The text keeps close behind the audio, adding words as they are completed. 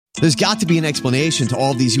There's got to be an explanation to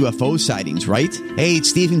all of these UFO sightings, right? Hey,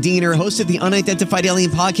 it's Stephen Diener, host of the Unidentified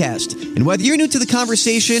Alien Podcast. And whether you're new to the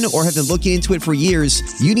conversation or have been looking into it for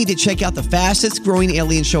years, you need to check out the fastest growing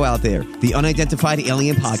alien show out there, the Unidentified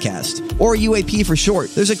Alien Podcast, or UAP for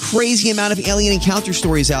short. There's a crazy amount of alien encounter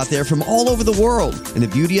stories out there from all over the world. And the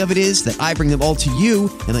beauty of it is that I bring them all to you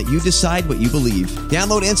and let you decide what you believe.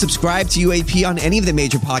 Download and subscribe to UAP on any of the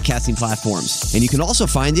major podcasting platforms. And you can also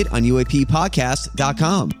find it on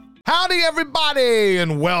UAPpodcast.com. Howdy, everybody,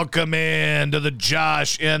 and welcome in to the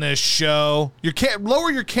Josh Ennis Show.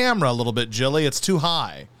 Lower your camera a little bit, Jilly. It's too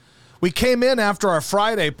high. We came in after our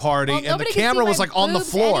Friday party, and the camera was like on the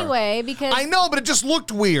floor. Anyway, because I know, but it just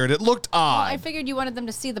looked weird. It looked odd. Well, I figured you wanted them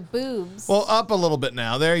to see the boobs. Well, up a little bit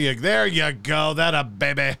now. There you go. That a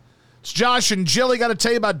baby. It's Josh and Jilly. Got to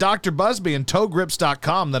tell you about Dr. Busby and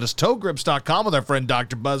ToeGrips.com. That is ToeGrips.com with our friend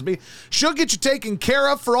Dr. Busby. She'll get you taken care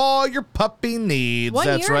of for all your puppy needs.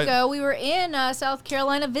 One year ago, we were in South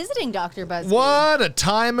Carolina visiting Dr. Busby. What a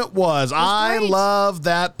time it was. I love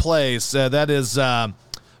that place. That is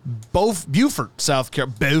Beaufort, South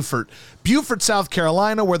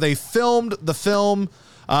Carolina, where they filmed the film,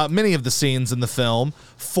 many of the scenes in the film,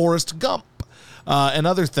 Forrest Gump. And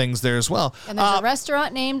other things there as well. And there's a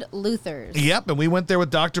restaurant named Luther's. Yep, and we went there with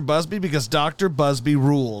Dr. Busby because Dr. Busby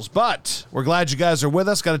rules. But we're glad you guys are with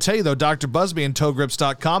us. Got to tell you, though, Dr. Busby and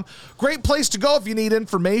ToeGrips.com, great place to go if you need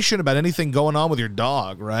information about anything going on with your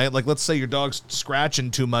dog, right? Like, let's say your dog's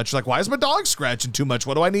scratching too much. Like, why is my dog scratching too much?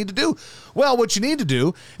 What do I need to do? Well, what you need to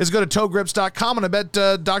do is go to ToeGrips.com, and I bet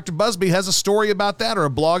Dr. Busby has a story about that or a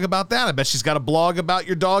blog about that. I bet she's got a blog about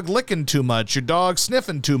your dog licking too much, your dog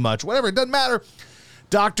sniffing too much, whatever. It doesn't matter.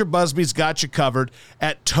 Dr. Busby's got you covered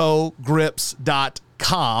at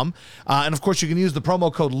ToeGrips.com. And, of course, you can use the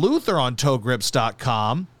promo code Luther on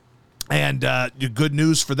ToeGrips.com. And good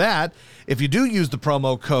news for that, if you do use the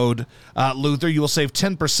promo code Luther, you will save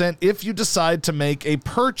 10% if you decide to make a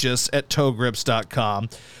purchase at ToeGrips.com.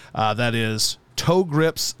 That is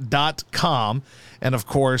ToeGrips.com. And, of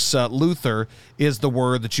course, Luther is the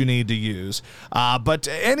word that you need to use. But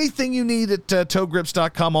anything you need at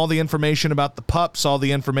ToeGrips.com, all the information about the pups, all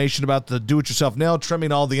the information about the do-it-yourself nail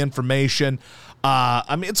trimming, all the information,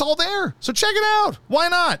 it's all there. So check it out. Why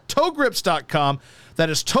not? ToeGrips.com.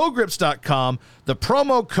 That is ToeGrips.com. The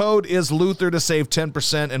promo code is Luther to save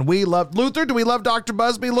 10%. And we love Luther. Do we love Dr.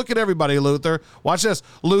 Busby? Look at everybody, Luther. Watch this.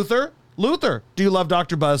 Luther, do you love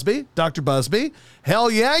Dr. Busby? Dr. Busby?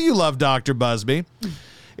 Hell yeah, you love Dr. Busby.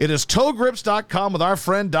 It is ToeGrips.com with our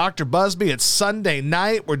friend Dr. Busby. It's Sunday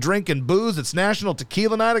night. We're drinking booze. It's National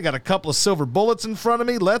Tequila Night. I got a couple of silver bullets in front of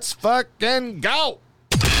me. Let's fucking go.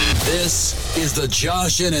 This is the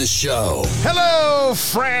Josh Ennis Show. Hello,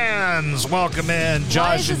 friends. Welcome in. Josh.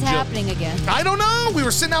 Why is this happening again? I don't know. We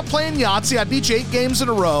were sitting out playing Yahtzee. I beat you 8 games in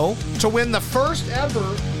a row to win the first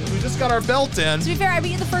ever. We just got our belt in. To be fair, I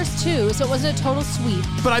beat you the first 2, so it wasn't a total sweep.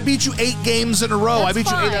 But I beat you 8 games in a row. That's I beat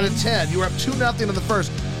fine. you 8 out of 10. You were up 2-0 in the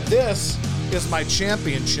first. This is my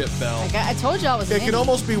championship belt. I told you I was It can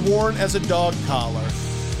almost be worn as a dog collar.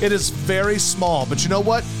 It is very small, but you know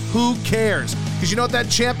what? Who cares? Because you know what that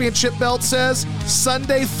championship belt says?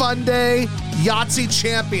 Sunday Fun Day, Yahtzee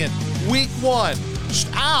Champion, Week 1.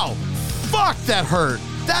 Ow! Fuck, that hurt.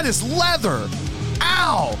 That is leather.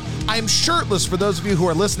 Ow! I'm shirtless for those of you who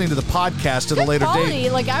are listening to the podcast at a later quality.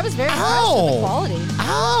 date. Like, I was very impressed with the quality.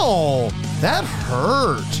 Ow! That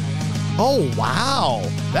hurt. Oh, wow.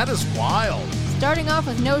 That is wild. Starting off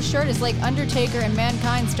with no shirt is like Undertaker and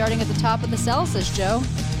Mankind starting at the top of the cell, says Joe.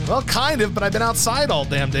 Well, kind of, but I've been outside all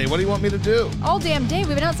damn day. What do you want me to do? All damn day?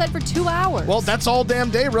 We've been outside for 2 hours. Well, that's all damn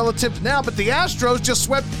day relative to now, but the Astros just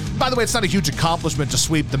swept. By the way, it's not a huge accomplishment to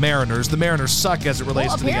sweep the Mariners. The Mariners suck as it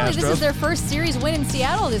relates to the Astros. Apparently this is their first series win in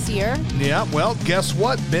Seattle this year. Yeah, well, guess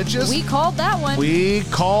what, bitches? We called that one. We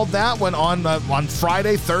called that one on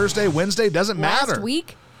Friday, Thursday, Wednesday, doesn't matter. Last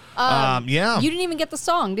week? Yeah. You didn't even get the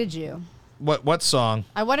song, did you? What song?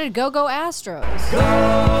 I wanted Go Go Astros.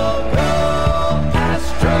 Go, go,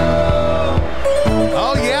 Astros.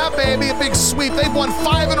 Oh, yeah, baby, a big sweep. They've won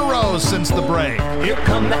 5 in a row since the break. Here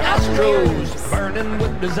come the Astros, burning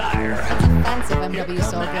with desire. Offensive MW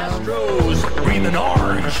so Astros, breathing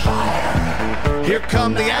orange fire. Here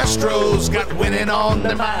come the Astros, got winning on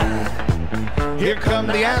their mind. Here come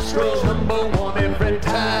the Astros, number 1 every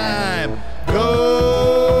time.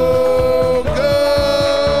 Go, go,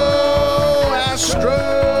 Astros.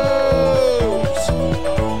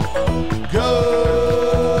 Go,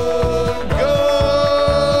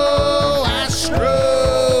 go,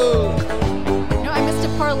 Astros. You know, I missed a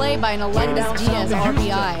parlay by an Alexis Diaz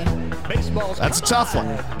RBI. baseball's That's a tough one.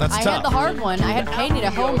 That's I tough. had the hard one. I had Pena to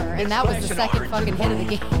homer, and that was the second fucking hit of the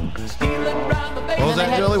game. What was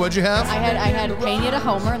that, Julie? What'd you have? I had Pena to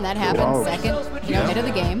homer, and that happened second, hit of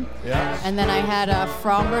the game. Yeah. And then I had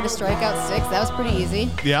Fromber to strike out 6. That was pretty easy.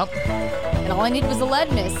 Yep. And all I needed was a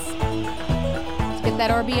lead miss to get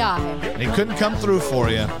that RBI. He couldn't come through for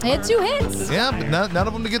you. I had 2 hits. Yeah, but none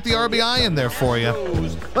of them to get the RBI in there for you.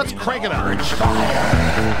 Let's crank it up.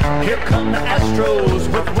 Here come the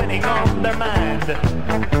Astros with winning on their mind.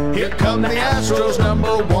 Here come the Astros,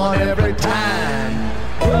 #1 every time.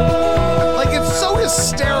 Like, it's so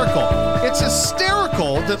hysterical. It's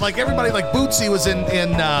hysterical that, like, everybody, like, Bootsy was in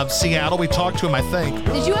Seattle. We talked to him, I think.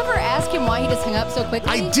 Did you ever ask him why he just hung up so quickly?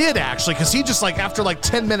 I did, actually, because he just, like, after, like,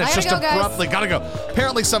 10 minutes, I just gotta go, abruptly, gotta go.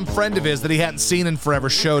 Apparently, some friend of his that he hadn't seen in forever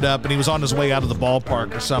showed up, and he was on his way out of the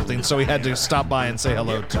ballpark or something, so he had to stop by and say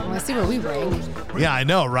hello to him. Well, let's see where we rank. Yeah, I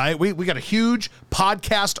know, right? We got a huge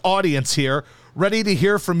podcast audience here ready to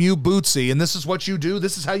hear from you, Bootsy, and this is what you do?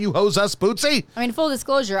 This is how you hose us, Bootsy? I mean, full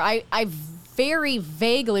disclosure, I very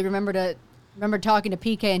vaguely remember talking to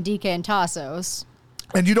PK and DK and Tassos.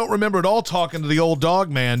 And you don't remember at all talking to the old dog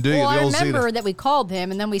man, do you? Well, the I old remember Zeta. that we called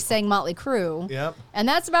him, and then we sang Motley Crue. Yep. And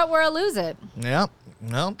that's about where I lose it. Yep.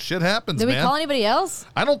 Well, shit happens, Did we man. call anybody else?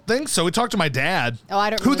 I don't think so. We talked to my dad. Oh, I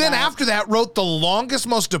don't Who remember then that. after that wrote the longest,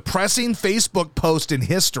 most depressing Facebook post in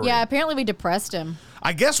history. Yeah, apparently we depressed him.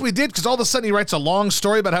 I guess we did, because all of a sudden he writes a long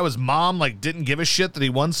story about how his mom, like, didn't give a shit that he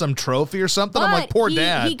won some trophy or something. I'm like, poor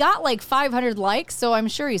dad. He got like 500 likes, so I'm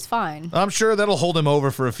sure he's fine. I'm sure that'll hold him over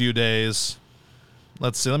for a few days.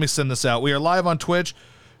 Let's see. Let me send this out. We are live on Twitch,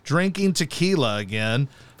 drinking tequila again.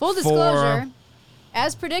 Full disclosure,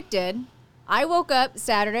 as predicted, I woke up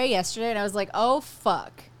Saturday yesterday and I was like, oh,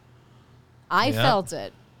 fuck. I felt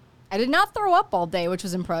it. I did not throw up all day, which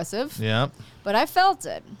was impressive. Yeah. But I felt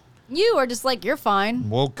it. You are just like, you're fine.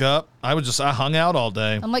 Woke up. I hung out all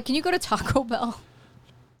day. I'm like, can you go to Taco Bell?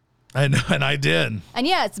 And I did. And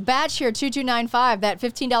yeah, it's Batch here, 2295. That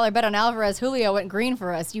 $15 bet on Alvarez Julio went green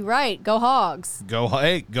for us. You right. Go Hogs. Go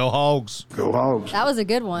Hogs. Go Hogs. That was a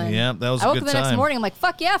good one. Yeah, that was a I woke good up the next time. morning. I'm like,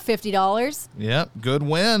 fuck yeah, $50. Yeah, good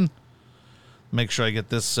win. Make sure I get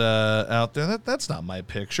this out there. That's not my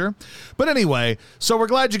picture. But anyway, so we're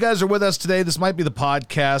glad you guys are with us today. This might be the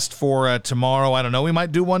podcast for tomorrow. I don't know. We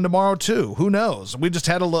might do one tomorrow, too. Who knows? We just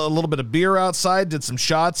had a little bit of beer outside, did some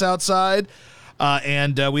shots outside,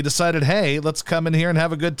 and we decided, hey, let's come in here and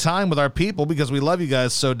have a good time with our people because we love you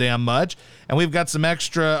guys so damn much. And we've got some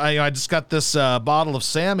extra. I just got this bottle of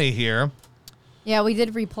Sammy here. Yeah, we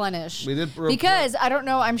did replenish. Because, I don't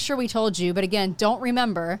know, I'm sure we told you, but again, don't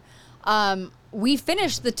remember. We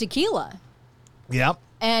finished the tequila. Yep.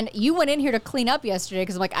 And you went in here to clean up yesterday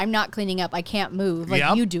because I'm like, I'm not cleaning up. I can't move. Like,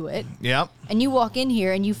 Yep. you do it. Yep. And you walk in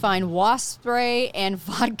here and you find wasp spray and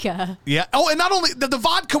vodka. Yeah. Oh, and not only the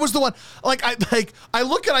vodka was the one. I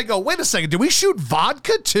look and I go, wait a second. Did we shoot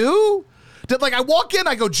vodka too? I walk in,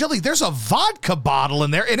 I go, Jilly, there's a vodka bottle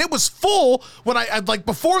in there, and it was full when I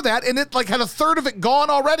before that, and it had a third of it gone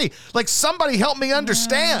already. Like, somebody help me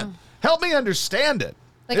understand. Help me understand it.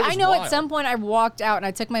 Like, It was I know wild. at some point I walked out and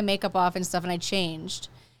I took my makeup off and stuff and I changed.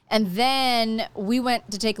 And then we went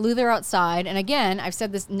to take Luther outside. And again, I've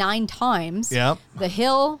said this 9 times. Yep.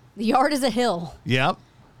 The yard is a hill. Yep.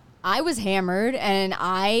 I was hammered and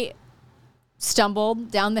I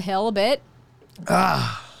stumbled down the hill a bit. The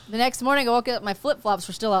next morning I woke up, my flip-flops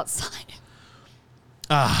were still outside.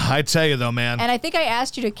 I tell you though, man. And I think I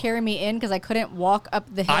asked you to carry me in because I couldn't walk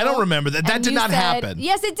up the hill. I don't remember that. That And did you not said- happen.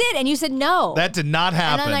 Yes, it did. And you said no. That did not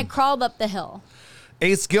happen. And then I crawled up the hill.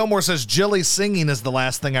 Ace Gilmore says Jilly singing is the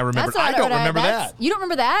last thing I remember. I don't remember that. You don't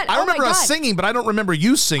remember that? I remember my us God. singing, but I don't remember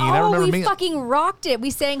you singing. I Oh, remember we me. fucking rocked it. We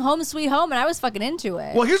sang Home Sweet Home, and I was fucking into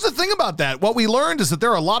it. Well, here's the thing about that. What we learned is that there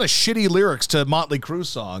are a lot of shitty lyrics to Motley Crue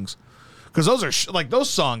songs. Because those are those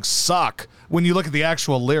songs suck when you look at the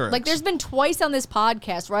actual lyrics. Like, there's been twice on this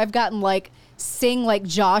podcast where I've gotten, sing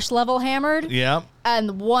Josh level hammered. Yeah.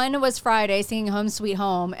 And one was Friday, singing Home Sweet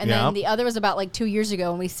Home. And Yeah. then the other was about, 2 years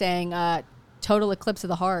ago when we sang Total Eclipse of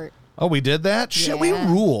the Heart. Oh, we did that? Shit, we Yeah.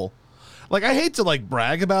 rule. I hate to,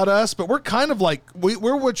 brag about us, but we're kind of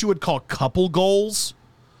we're what you would call couple goals.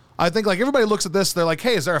 I think, everybody looks at this, they're like,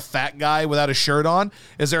 hey, is there a fat guy without a shirt on?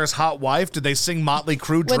 Is there his hot wife? Did they sing Motley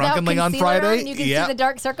Crue drunkenly on Friday? You can see the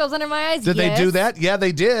dark circles under my eyes? Did they Yes. do that? Yeah,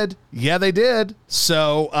 they did. Yeah, they did.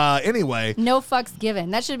 So, anyway. No fucks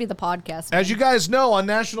given. That should be the podcast. As you guys know, on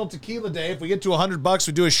National Tequila Day, if we get to $100,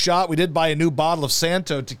 we do a shot. We did buy a new bottle of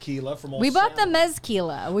Santo tequila from old We bought the Santa.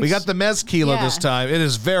 Mezquila. We got the Mezquila Yeah. this time. It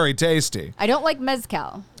is very tasty. I don't like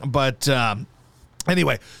Mezcal. But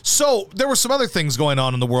Anyway, so there were some other things going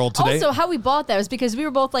on in the world today. Also, how we bought that was because we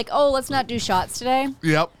were both like, oh, let's not do shots today.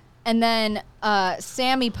 Yep. And then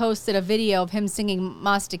Sammy posted a video of him singing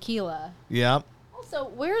Mas Tequila. Yep. Also,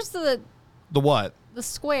 where's the what? The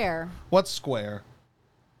square. What square?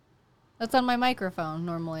 That's on my microphone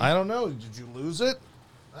normally. I don't know. Did you lose it?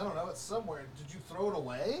 I don't know. It's somewhere. Did you throw it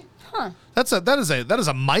away? Huh. That is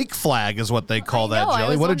a mic flag, is what they call that,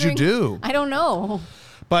 Jelly. What did you do? I don't know.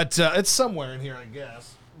 But it's somewhere in here, I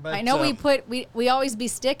guess. But, I know we always be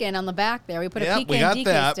sticking on the back there. We put a we PK got and DK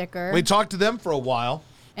that. sticker. We talked to them for a while.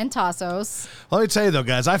 And Tassos. Let me tell you though,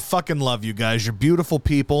 guys, I fucking love you guys. You're beautiful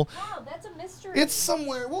people. Wow, that's a mystery. It's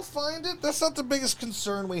somewhere. We'll find it. That's not the biggest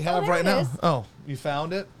concern we have there right it now. is. Oh, you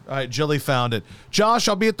found it? All right, Jilly found it. Josh,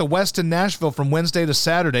 I'll be at the West in Nashville from Wednesday to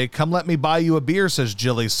Saturday. Come let me buy you a beer, says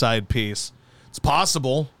Jilly's side piece. It's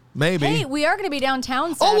possible. Maybe. Hey, we are going to be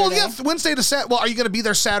downtown Saturday. Oh, well, yeah, Wednesday to Saturday. Well, are you going to be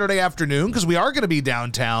there Saturday afternoon? Because we are going to be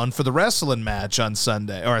downtown for the wrestling match on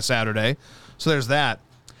Sunday or Saturday. So there's that.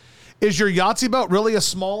 Is your Yahtzee belt really as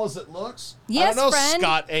small as it looks? Yes, I don't know, friend.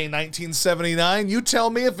 Scott A. 1979. You tell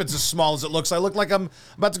me if it's as small as it looks. I look like I'm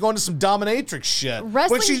about to go into some dominatrix shit.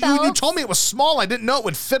 Wrestling you belts- told me it was small. I didn't know it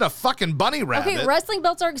would fit a fucking bunny rabbit. Okay, wrestling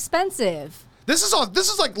belts are expensive. This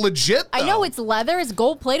is like legit, though. I know it's leather, it's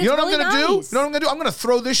gold plated. You know It's what really I'm going to do? nice. You know what I'm going to do? I'm going to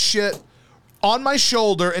throw this shit on my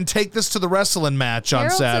shoulder and take this to the wrestling match on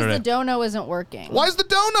Harold Saturday. says the dono isn't working. Why is the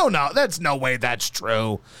dono now? That's no way that's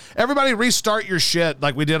true. Everybody restart your shit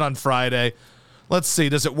like we did on Friday. Let's see.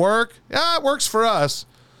 Does it work? Yeah, it works for us.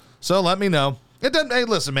 So let me know. It doesn't. Hey,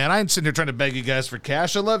 listen, man. I ain't sitting here trying to beg you guys for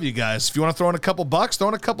cash. I love you guys. If you want to throw in a couple bucks, throw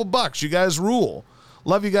in a couple bucks. You guys rule.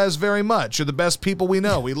 Love you guys very much. You're the best people we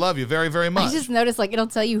know. We love you very, very much. I just noticed, like, it'll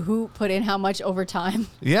tell you who put in how much overtime.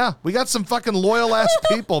 Yeah, we got some fucking loyal ass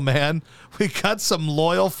people, man. We got some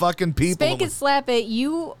loyal fucking people. Spank it, slap it.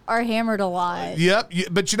 You are hammered a lot. Yep,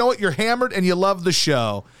 but you know what? You're hammered and you love the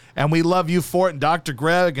show. And we love you for it. And Dr.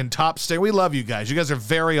 Greg and Top Stay, we love you guys. You guys are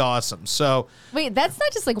very awesome. So Wait, that's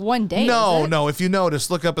not just like one day. no, is it? no. If you notice,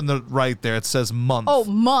 look up in the right there. It says month. Oh,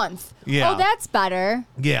 month. Yeah. Oh, that's better.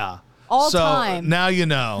 Yeah. All so time. Now you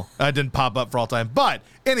know. I didn't pop up for all time. But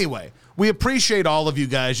anyway, we appreciate all of you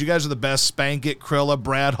guys. You guys are the best. Spank It, Krilla,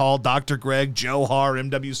 Brad Hall, Dr. Greg, Joe Har,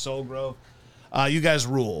 MW Soulgrove. You guys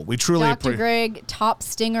rule. We truly Dr. appreciate Greg, Top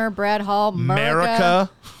Stinger, Brad Hall, America.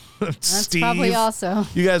 That's Steve. probably also.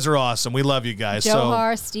 You guys are awesome. We love you guys. Joe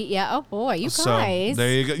Har, Steve. Yeah. Oh boy, you So guys.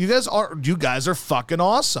 there you go. You guys are fucking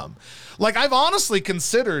awesome. Like I've honestly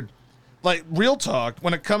considered, like real talk,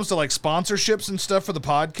 when it comes to like sponsorships and stuff for the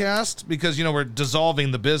podcast, because you know we're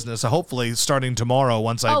dissolving the business. Hopefully starting tomorrow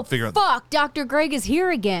once I figure out. Fuck, Dr. Greg is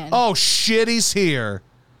here again. Oh shit, he's here.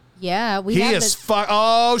 Yeah, we He have is the-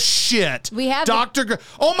 oh shit. We have Dr. Greg.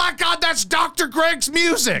 Oh my God, that's Dr. Greg's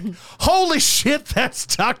music. Holy shit, that's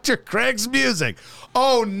Dr. Greg's music.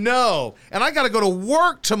 Oh no. And I got to go to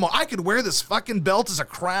work tomorrow. I could wear this fucking belt as a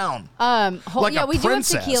crown. Like yeah, a we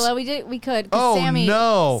princess. do have tequila. We could. 'Cause Oh Sammy,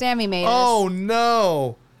 no. Sammy made Oh us.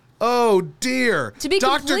 no. Oh dear. To be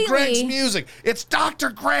Dr. Greg's completely- music. It's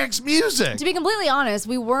Dr. Greg's music. To be completely honest,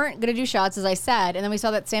 we weren't going to do shots, as I said, and then we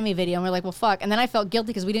saw that Sammy video, and we are like, well, fuck. And then I felt guilty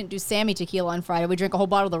because we didn't do Sammy tequila on Friday. We drank a whole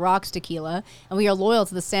bottle of the Rocks tequila, and we are loyal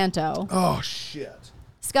to the Santo. Oh shit.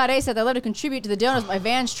 Scott A said, I'd love to contribute to the donuts. My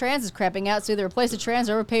Van's trans is crapping out, so either replace the trans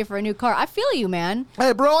or pay for a new car. I feel you, man.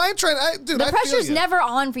 Hey, bro, I ain't trying. Dude, The I pressure's feel ya. never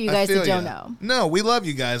on for you I guys to feel ya. dono. No, we love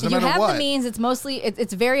you guys no If you matter have what. the means, it's mostly,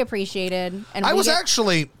 it's very appreciated. And I we was get-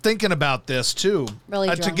 actually thinking about this too, Really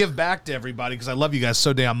to drunk. give back to everybody because I love you guys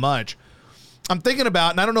so damn much. I'm thinking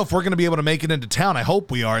about, and I don't know if we're going to be able to make it into town. I hope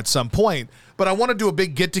we are at some point, but I want to do a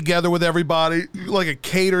big get together with everybody, like a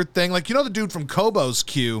catered thing. Like, you know, the dude from Kobo's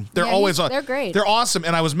Q, they're Yeah, always, they're great. They're awesome.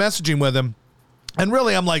 And I was messaging with him. And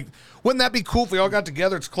really, I'm like, wouldn't that be cool if we all got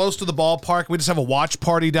together? It's close to the ballpark. We just have a watch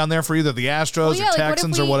party down there for either the Astros Well, yeah, or like,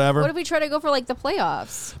 Texans what if or whatever. What if we try to go for like the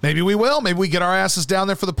playoffs? Maybe we will. Maybe we get our asses down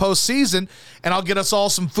there for the postseason, and I'll get us all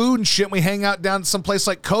some food and shit. And we hang out down someplace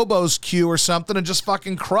like Kobo's Q or something and just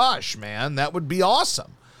fucking crush, man. That would be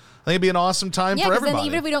awesome. I think it'd be an awesome time Yeah, for because then everybody.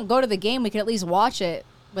 even if we don't go to the game, we can at least watch it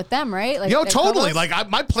with them, right? Like, Yo, at totally. Kobo's? Like,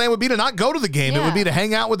 my plan would be to not go to the game. It Yeah. would be to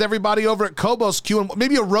hang out with everybody over at Kobo's Q and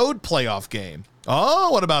maybe a road playoff game. Oh,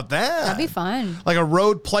 what about that? That'd be fun. Like a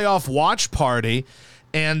road playoff watch party,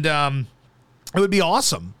 and it would be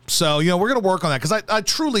awesome. So, you know, we're going to work on that because I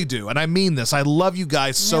truly do, and I mean this. I love you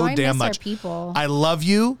guys so I damn miss our much. people. I love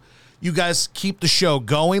you. You guys keep the show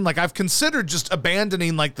going. Like, I've considered just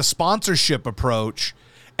abandoning, like, the sponsorship approach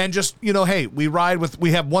and just, you know, hey, we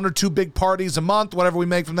have 1 or 2 big parties a month. Whatever we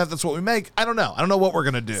make from that, that's what we make. I don't know. I don't know what we're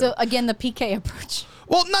going to do. So again, the PK approach.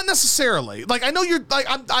 Well, not necessarily. Like, I know you're, like,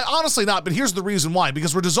 I honestly not, but here's the reason why.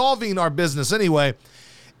 Because we're dissolving our business anyway.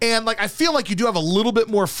 And, like, I feel like you do have a little bit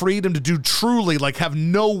more freedom to do truly, like, have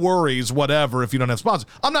no worries, whatever, if you don't have sponsors.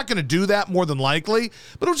 I'm not going to do that more than likely,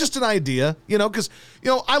 but it was just an idea, you know, because, you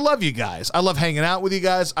know, I love you guys. I love hanging out with you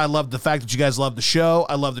guys. I love the fact that you guys love the show.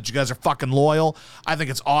 I love that you guys are fucking loyal. I think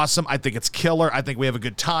it's awesome. I think it's killer. I think we have a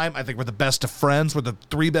good time. I think we're the best of friends. We're the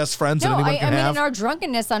 3 best friends that anyone can have. I mean, in our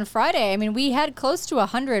drunkenness on Friday, I mean, we had close to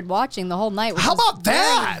 100 watching the whole night. Which How about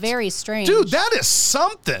that? Very, very strange. Dude, that is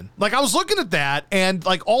something. Like, I was looking at that, and,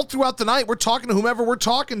 like, all throughout the night, we're talking to whomever we're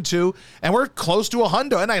talking to, and we're close to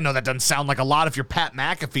 100. And I know that doesn't sound like a lot if you're Pat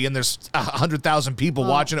McAfee and there's 100,000 people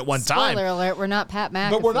watching at one time. Spoiler alert, we're not Pat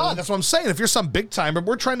McAfee. But we're not. That's what I'm saying. If you're some big timer,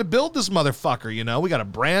 we're trying to build this motherfucker, you know? We got a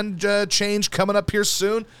brand change coming up here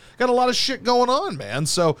soon. Got a lot of shit going on, man.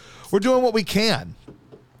 So we're doing what we can.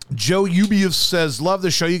 Joe Ubius says, love the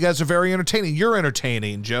show. You guys are very entertaining. You're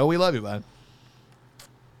entertaining, Joe. We love you, man.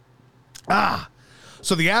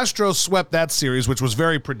 So the Astros swept that series, which was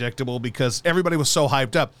very predictable because everybody was so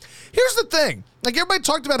hyped up. Here's the thing. Like, everybody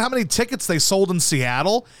talked about how many tickets they sold in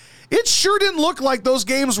Seattle. It sure didn't look like those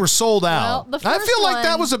games were sold out. Well, I feel like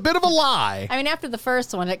that was a bit of a lie. I mean, after the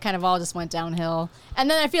first one, it kind of all just went downhill. And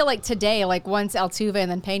then I feel like today, like once Altuve and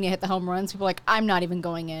then Pena hit the home runs, people were like, I'm not even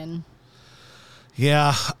going in.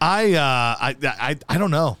 Yeah, I don't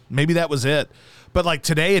know. Maybe that was it. But, like,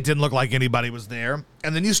 today it didn't look like anybody was there.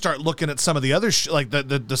 And then you start looking at some of the other, like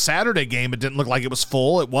the Saturday game, it didn't look like it was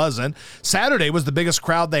full. It wasn't. Saturday was the biggest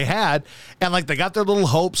crowd they had. And, like, they got their little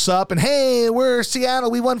hopes up. And, hey, we're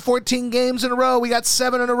Seattle. We won 14 games in a row. We got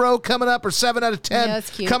 7 in a row coming up, or 7 out of 10 that's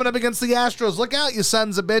cute. coming up against the Astros. Look out, you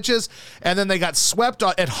sons of bitches. And then they got swept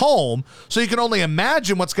at home. So you can only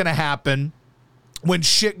imagine what's going to happen when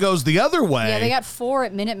shit goes the other way. Yeah, they got 4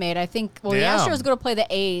 at Minute Maid. I think, well, the Astros go to play the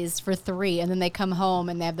A's for 3, and then they come home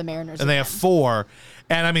and they have the Mariners and they have 4.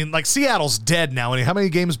 And, I mean, like, Seattle's dead now. And how many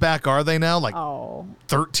games back are they now? Like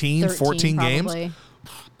 13 14 games?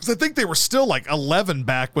 Because I think they were still, like, 11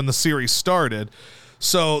 back when the series started.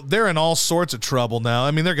 So they're in all sorts of trouble now. I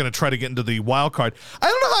mean, they're going to try to get into the wild card. I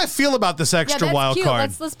don't know how I feel about this extra wild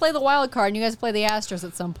card. Let's play the wild card, and you guys play the Astros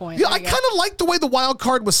at some point. Yeah, I kind of like the way the wild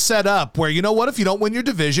card was set up, where, you know what, if you don't win your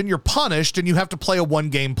division, you're punished, and you have to play a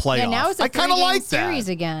 1-game playoff. Yeah, now it's a 3-game series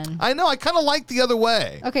again. I know. I kind of like the other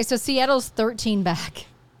way. Okay, so Seattle's 13 back.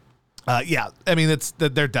 Yeah, I mean,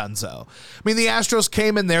 they're done so. I mean, the Astros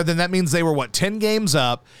came in there, then that means they were, 10 games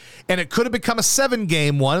up, and it could have become a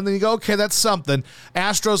 7-game one, and then you go, okay, that's something.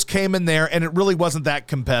 Astros came in there, and it really wasn't that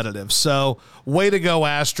competitive. So, way to go,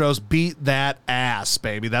 Astros. Beat that ass,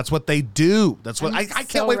 baby. That's what they do. That's what I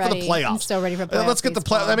can't wait for the playoffs. I'm so ready for playoffs. Let's get the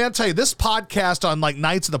playoffs. I mean, I'll tell you, this podcast on, like,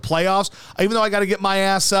 nights of the playoffs, even though I got to get my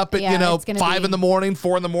ass up at, 5 in the morning,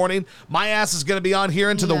 4 in the morning, my ass is going to be on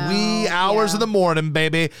here into the wee hours of the morning,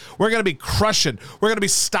 baby. We're going to be crushing. We're going to be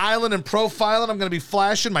styling and profiling. I'm going to be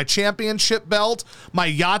flashing my championship belt, my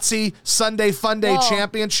Yahtzee Sunday Fun Day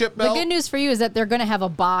championship belt. The good news for you is that they're going to have a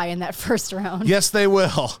bye in that first round. Yes, they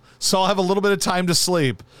will. So I'll have a little bit of time to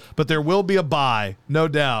sleep, but there will be a bye, no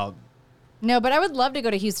doubt. No, but I would love to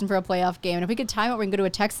go to Houston for a playoff game. And if we could time it, we can go to a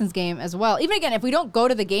Texans game as well. Even again, if we don't go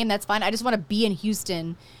to the game, that's fine. I just want to be in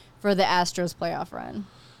Houston for the Astros playoff run.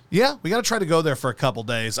 Yeah, we got to try to go there for a couple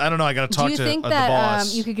days. I don't know. I got to talk to the boss. Do you think that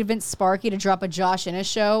you could convince Sparky to drop a Josh Innes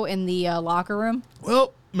show in the locker room?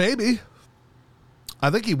 Well, maybe. I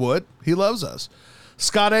think he would. He loves us.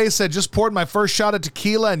 Scott A said, just poured my first shot of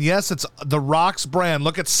tequila, and yes, it's the Rocks brand.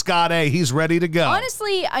 Look at Scott A. He's ready to go.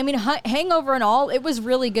 Honestly, I mean, hangover and all, it was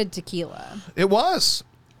really good tequila. It was.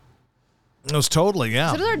 It was totally,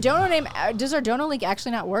 yeah. So does our donor link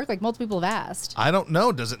actually not work? Like, multiple people have asked. I don't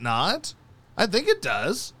know. Does it not? I think it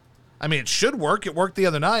does. I mean, it should work. It worked the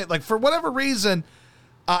other night. Like, for whatever reason,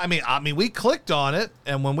 I mean, we clicked on it,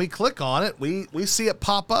 and when we click on it, we see it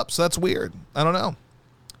pop up. So that's weird. I don't know.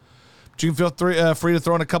 But you can feel free to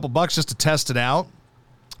throw in a couple bucks just to test it out.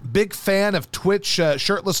 Big fan of Twitch,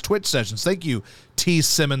 shirtless Twitch sessions. Thank you, T.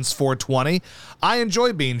 Simmons 420. I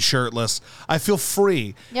enjoy being shirtless. I feel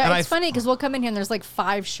free. Yeah, and it's funny because we'll come in here and there's like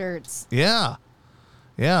 5 shirts. Yeah.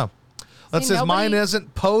 Yeah. Let's see, mine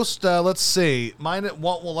isn't post. Let's see. Mine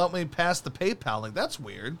won't let me pass the PayPal link. That's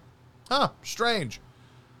weird. Huh. Strange.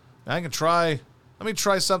 I can try. Let me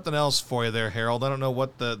try something else for you there, Harold. I don't know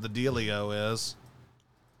what the dealio is.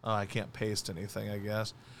 Oh, I can't paste anything, I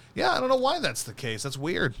guess. Yeah, I don't know why that's the case. That's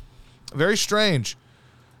weird. Very strange.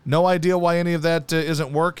 No idea why any of that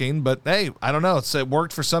isn't working, but hey, I don't know. It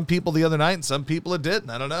worked for some people the other night, and some people it didn't.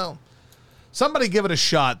 I don't know. Somebody give it a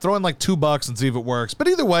shot. Throw in like $2 and see if it works. But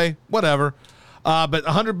either way, whatever. But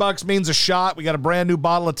 $100 means a shot. We got a brand new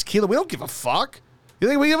bottle of tequila. We don't give a fuck. You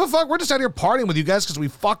think we give a fuck? We're just out here partying with you guys because we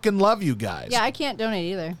fucking love you guys. Yeah, I can't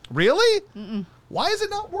donate either. Really? Mm-mm. Why is it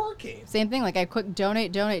not working? Same thing. Like I click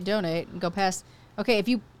donate, and go past. Okay, if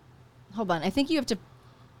you hold on, I think you have to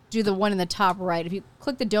do the one in the top right. If you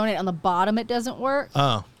click the donate on the bottom, it doesn't work.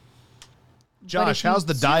 Oh. Josh, how's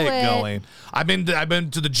the diet going? I've been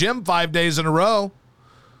to the gym 5 days in a row.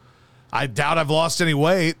 I doubt I've lost any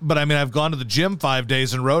weight, but I mean, I've gone to the gym 5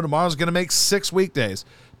 days in a row. Tomorrow's going to make 6 weekdays.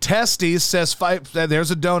 Testes says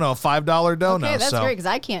there's a dono, $5 dono. Okay, that's great because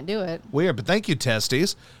I can't do it. Weird, but thank you,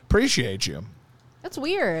 Testes. Appreciate you. That's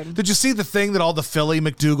weird. Did you see the thing that all the Philly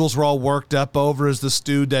McDougalls were all worked up over as this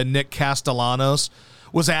dude, Nick Castellanos,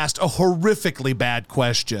 was asked a horrifically bad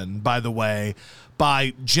question, by the way,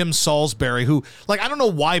 by Jim Salisbury, who, like, I don't know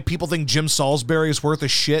why people think Jim Salisbury is worth a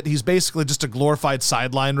shit. He's basically just a glorified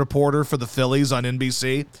sideline reporter for the Phillies on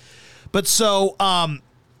NBC. But so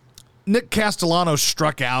Nick Castellanos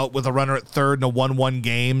struck out with a runner at third in a 1-1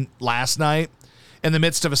 game last night in the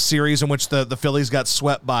midst of a series in which the Phillies got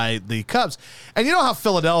swept by the Cubs. And you know how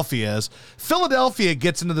Philadelphia is. Philadelphia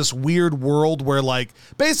gets into this weird world where, like,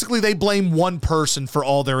 basically they blame one person for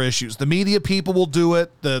all their issues. The media people will do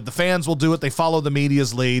it. The fans will do it. They follow the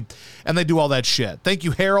media's lead, and they do all that shit. Thank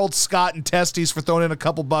you, Harold, Scott, and Testes for throwing in a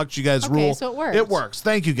couple bucks. You guys rule. Okay, so it works. It works.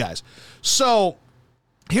 Thank you, guys. So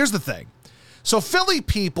here's the thing. So Philly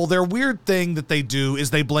people, their weird thing that they do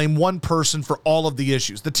is they blame one person for all of the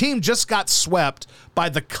issues. The team just got swept by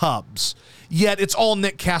the Cubs, yet it's all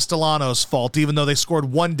Nick Castellanos' fault, even though they scored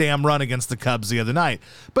one damn run against the Cubs the other night.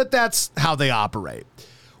 But that's how they operate.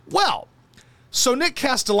 Well, so Nick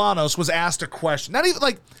Castellanos was asked a question. Not even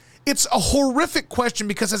like, it's a horrific question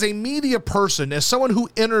because as a media person, as someone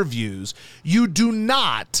who interviews, you do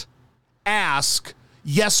not ask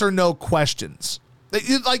yes or no questions.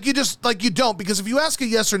 You don't, because if you ask a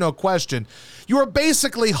yes or no question, you are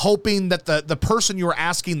basically hoping that the person you are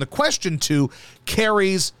asking the question to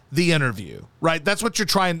carries the interview, right? That's what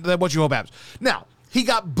what you hope happens. Now, he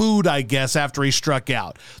got booed, I guess, after he struck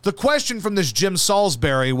out. The question from this Jim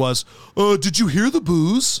Salisbury was, did you hear the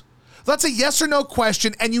boos? That's a yes or no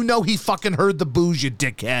question, and you know he fucking heard the boos, you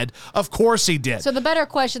dickhead. Of course he did. So the better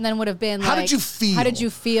question then would have been, how did you feel? How did you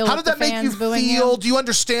feel? How did that make you feel? Do you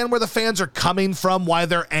understand where the fans are coming from, why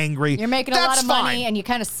they're angry? You're making a lot of money, and you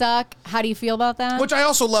kind of suck. How do you feel about that? Which I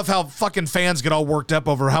also love how fucking fans get all worked up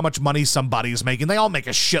over how much money somebody is making. They all make a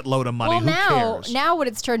shitload of money. Well, Who cares? now what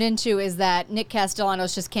it's turned into is that Nick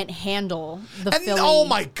Castellanos just can't handle the Philly. Oh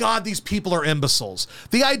my God, these people are imbeciles.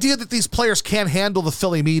 The idea that these players can't handle the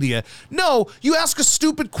Philly media. No, you ask a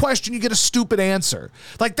stupid question, you get a stupid answer.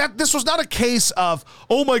 Like that. This was not a case of,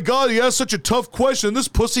 oh my God, he asked such a tough question, this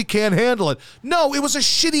pussy can't handle it. No, it was a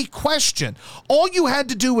shitty question. All you had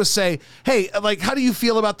to do was say, hey, like, how do you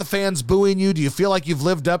feel about the fans booing you? Do you feel like you've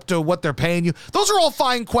lived up to what they're paying you? Those are all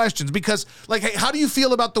fine questions because, like, hey, how do you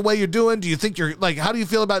feel about the way you're doing? Do you think you're, like, how do you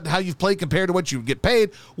feel about how you've played compared to what you get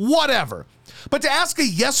paid? Whatever. But to ask a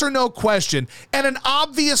yes or no question and an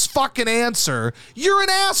obvious fucking answer, you're an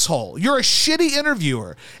asshole. You're a shitty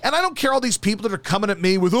interviewer. And I don't care all these people that are coming at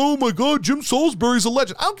me with, oh my God, Jim Salisbury's a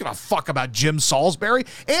legend. I don't give a fuck about Jim Salisbury.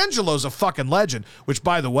 Angelo's a fucking legend, which,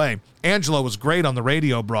 by the way, Angelo was great on the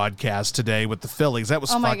radio broadcast today with the Phillies. That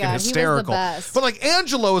was fucking hysterical. He was the best. But, like,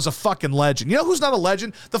 Angelo is a fucking legend. You know who's not a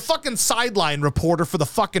legend? The fucking sideline reporter for the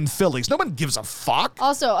fucking Phillies. No one gives a fuck.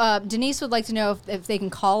 Also, Denise would like to know if they can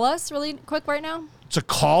call us really quick right now. To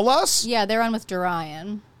call us? Yeah, they're on with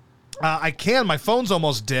Dorian. I can. My phone's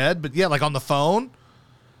almost dead, but yeah, like on the phone.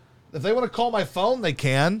 If they want to call my phone, they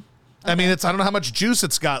can. Okay. I mean, I don't know how much juice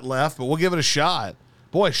it's got left, but we'll give it a shot.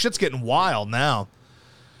 Boy, shit's getting wild now.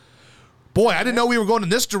 Boy, I didn't know we were going in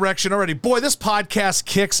this direction already. Boy, this podcast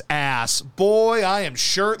kicks ass. Boy, I am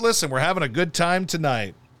shirtless, and we're having a good time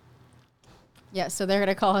tonight. Yeah, so they're going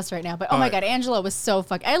to call us right now. But, oh my God, Angelo was so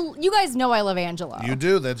fucking... You guys know I love Angelo. You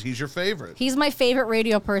do. He's your favorite. He's my favorite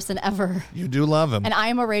radio person ever. You do love him. And I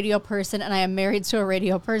am a radio person, and I am married to a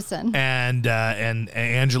radio person. And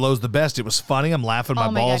Angelo's the best. It was funny. I'm laughing my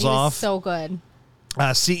balls off. Oh my God, he was so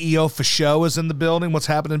good. CEO for show is in the building. What's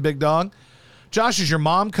happening, Big Dog? Josh, is your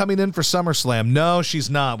mom coming in for SummerSlam? No, she's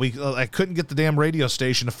not. I couldn't get the damn radio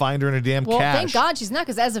station to find her in a damn cash. Well, thank God she's not,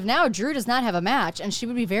 because as of now, Drew does not have a match, and she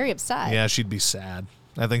would be very upset. Yeah, she'd be sad.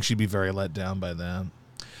 I think she'd be very let down by that.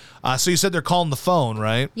 So you said they're calling the phone,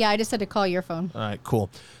 right? Yeah, I just had to call your phone. All right, cool.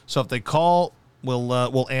 So if they call,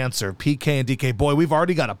 we'll answer. PK and DK. Boy, we've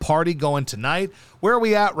already got a party going tonight. Where are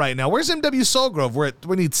we at right now? Where's MW Soul Grove?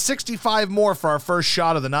 We need 65 more for our first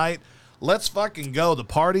shot of the night. Let's fucking go. The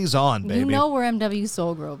party's on, baby. You know where MW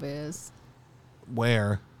Soul Grove is.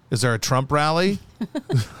 Where? Is there a Trump rally?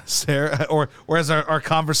 Sarah, or as our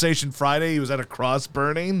conversation Friday, he was at a cross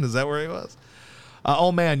burning. Is that where he was?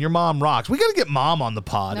 Oh, man, your mom rocks. We got to get Mom on the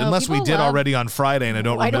pod, No, unless we people did love- already on Friday, and I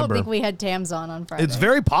don't remember. I don't think we had Tams on Friday. It's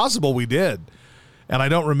very possible we did, and I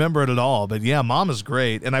don't remember it at all. But, yeah, Mom is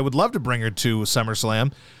great, and I would love to bring her to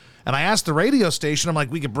SummerSlam. And I asked the radio station, I'm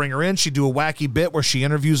like, we could bring her in. She'd do a wacky bit where she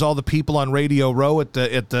interviews all the people on Radio Row at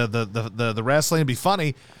the wrestling. It'd be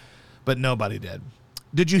funny, but nobody did.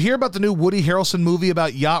 Did you hear about the new Woody Harrelson movie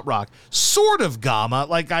about yacht rock? Sort of, Gamma.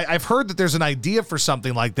 Like, I've heard that there's an idea for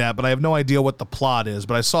something like that, but I have no idea what the plot is.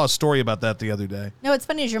 But I saw a story about that the other day. No, it's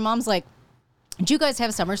funny is your mom's like, do you guys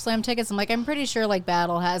have SummerSlam tickets? I'm like, I'm pretty sure like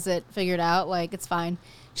Battle has it figured out. Like, it's fine.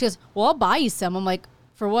 She goes, well, I'll buy you some. I'm like,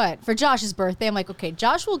 for what? For Josh's birthday. I'm like, okay,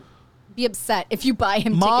 Josh will be upset if you buy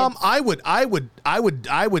him Mom, tickets.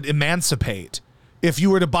 I would emancipate if you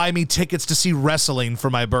were to buy me tickets to see wrestling for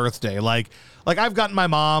my birthday. Like I've gotten my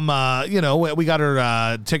mom, we got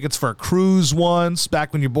her tickets for a cruise once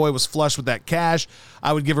back when your boy was flush with that cash.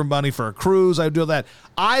 I would give her money for a cruise. I would do that.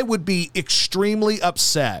 I would be extremely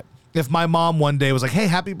upset if my mom one day was like, hey,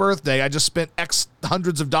 happy birthday. I just spent X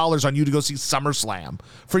hundreds of dollars on you to go see SummerSlam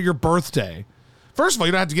for your birthday. First of all,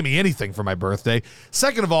 you don't have to give me anything for my birthday.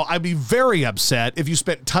 Second of all, I'd be very upset if you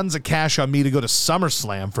spent tons of cash on me to go to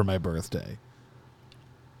SummerSlam for my birthday.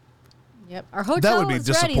 Yep. Our hotel That would be is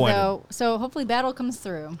ready, disappointing. though, so hopefully Battle comes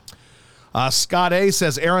through. Scott A.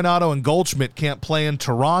 says Arenado and Goldschmidt can't play in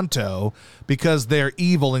Toronto because they're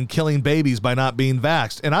evil and killing babies by not being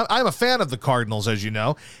vaxxed. And I'm a fan of the Cardinals, as you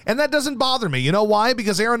know, and that doesn't bother me. You know why?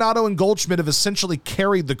 Because Arenado and Goldschmidt have essentially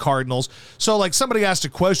carried the Cardinals. So, like, somebody asked a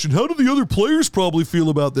question, how do the other players probably feel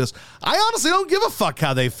about this? I honestly don't give a fuck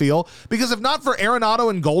how they feel, because if not for Arenado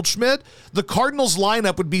and Goldschmidt, the Cardinals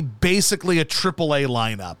lineup would be basically a AAA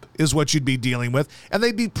lineup, is what you'd be dealing with, and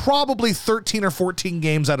they'd be probably 13 or 14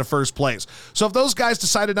 games out of first place. So if those guys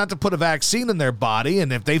decided not to put a vaccine in their body,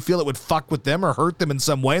 and if they feel it would fuck with them or hurt them in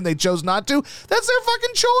some way and they chose not to, that's their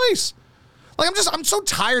fucking choice. Like, I'm so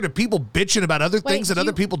tired of people bitching about other things that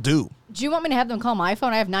other people do. Do you want me to have them call my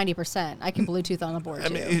phone? I have 90%. I can Bluetooth on the board,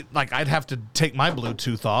 too. I mean, I'd have to take my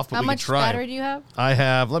Bluetooth off, but How we much could try. battery do you have? I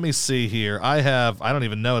have, let me see here. I don't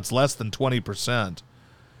even know. It's less than 20%.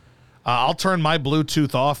 I'll turn my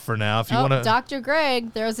Bluetooth off for now if you want to. Dr.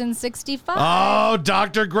 Greg throws in 65. Oh,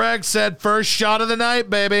 Dr. Greg said first shot of the night,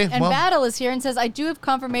 baby. And Battle is here and says, I do have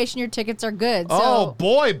confirmation your tickets are good. So Oh,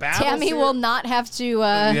 boy, Battle. Tammy will not have to.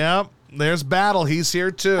 Yep, there's Battle. He's here,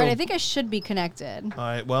 too. All right, I think I should be connected. All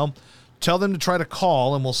right, well, tell them to try to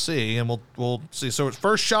call, and we'll see, and we'll see. So it's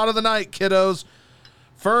first shot of the night, kiddos.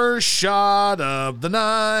 First shot of the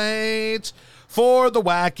night for the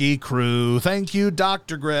wacky crew. Thank you,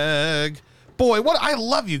 Dr. Greg. Boy, I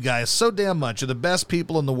love you guys so damn much. You're the best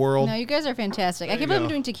people in the world. No, you guys are fantastic. I can't you believe I'm go.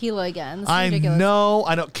 doing tequila again. This is I ridiculous.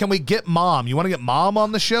 know. Can we get Mom? You want to get Mom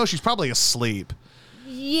on the show? She's probably asleep.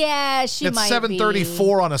 Yeah, she It's might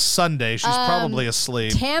 7:34 on a Sunday. She's probably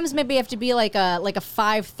asleep. Tams maybe have to be like a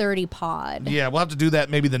 5:30 pod. Yeah, we'll have to do that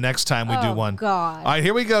maybe the next time we do Oh, one. God. All right,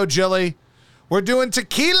 here we go, Jilly. We're doing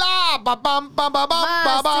tequila.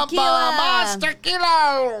 Mas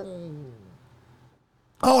Tequila.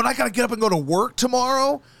 Oh, and I got to get up and go to work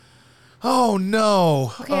tomorrow? Oh,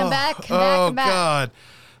 no. Okay, I'm back. Oh, God.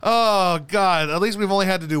 Oh, God. At least we've only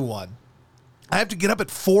had to do one. I have to get up at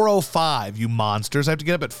 4:05, you monsters. I have to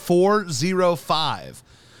get up at 4:05.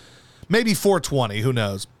 Maybe 4:20. Who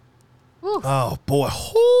knows? Oof. Oh, boy.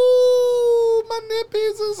 Ooh, my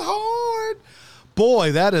nippies is hard.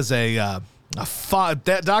 Boy, that is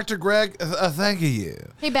Dr. Greg, thank you.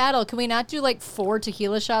 Hey, Battle, can we not do like 4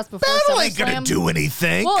 tequila shots before Battle SummerSlam? ain't gonna do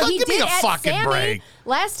anything. Well, Come he give did me a at fucking Sammy. break.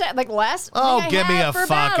 Last thing Oh, I give me had a for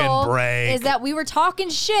fucking Battle break. Is that we were talking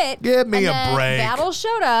shit. Give me and a then break. Battle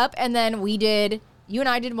showed up, and then you and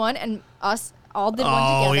I did one, and us all did one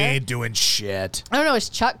Oh, together. he ain't doing shit. I don't know, is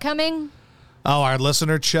Chuck coming? Oh, our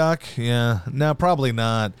listener, Chuck? Yeah. No, probably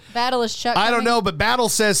not. Battle is Chuck I coming? don't know, but Battle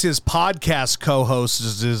says his podcast co-host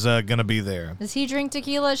is going to be there. Does he drink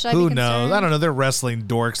tequila? Should I be Who concerned? knows? I don't know. They're wrestling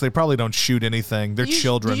dorks. They probably don't shoot anything. They're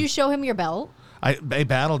children. Did you show him your belt? Hey,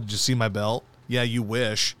 Battle, did you see my belt? Yeah, you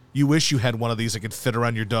wish. You wish you had one of these that could fit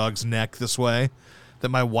around your dog's neck this way that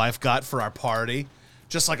my wife got for our party.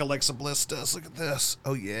 Just like Alexa Bliss does. Look at this.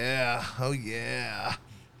 Oh, yeah. Oh, yeah.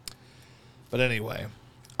 But anyway,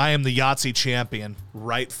 I am the Yahtzee champion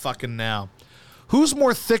right fucking now. Who's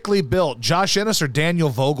more thickly built, Josh Ennis or Daniel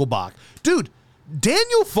Vogelbach? Dude,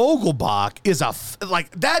 Daniel Vogelbach is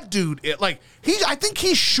that dude. I think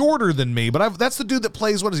he's shorter than me, but that's the dude that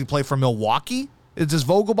plays. What does he play for? Milwaukee? Does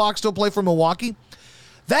Vogelbach still play for Milwaukee?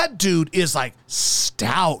 That dude is like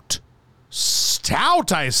stout.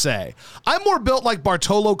 stout, I say. I'm more built like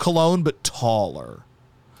Bartolo Colon, but taller.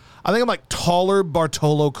 I think I'm like taller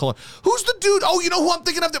Bartolo Colon. Who's the dude? Oh, you know who I'm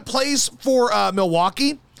thinking of that plays for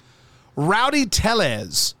Milwaukee? Rowdy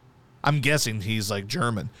Tellez. I'm guessing he's like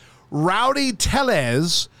German. Rowdy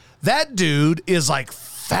Tellez. That dude is like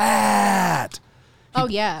fat. Oh,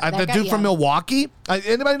 yeah. That dude from Milwaukee.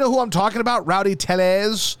 Anybody know who I'm talking about? Rowdy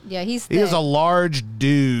Tellez. Yeah, he's thick. He is a large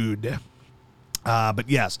dude. But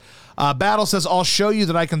yes. Battle says, I'll show you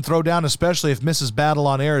that I can throw down, especially if Mrs. Battle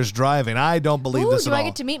on Air is driving. I don't believe this at all. Do I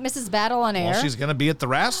get to meet Mrs. Battle on Air? Well, she's going to be at the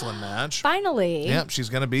wrestling match. Finally. Yep, she's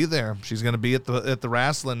going to be there. She's going to be at the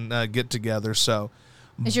wrestling get-together, so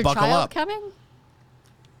is your buckle child up. coming?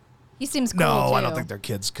 He seems cool, No, too. I don't think their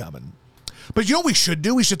kid's coming. But you know what we should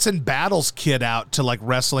do? We should send Battle's kid out to like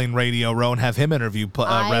Wrestling Radio Row and have him interview wrestlers.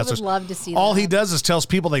 I would love to see all that. he does is tells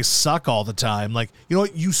people they suck all the time. Like, you know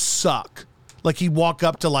what? You suck. Like he'd walk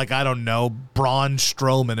up to like, I don't know, Braun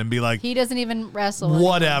Strowman and be like, he doesn't even wrestle.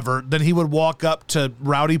 Whatever. Anymore. Then he would walk up to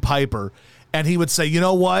Rowdy Piper and he would say, you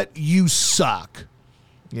know what? You suck.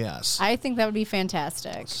 Yes. I think that would be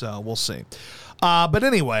fantastic. So we'll see. But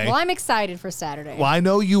anyway. Well, I'm excited for Saturday. Well, I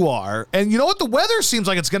know you are. And you know what? The weather seems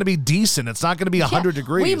like it's going to be decent. It's not going to be 100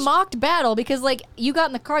 degrees. We mocked Battle because, like, you got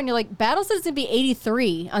in the car and you're like, Battle says it's going to be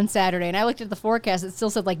 83 on Saturday. And I looked at the forecast. It still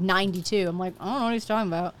said, like, 92. I'm like, I don't know what he's talking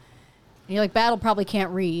about. And you're like, Battle probably can't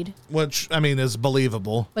read. Which, I mean, is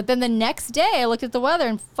believable. But then the next day, I looked at the weather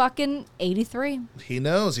and fucking 83. He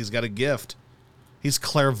knows. He's got a gift. He's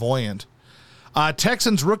clairvoyant.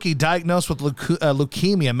 Texans rookie diagnosed with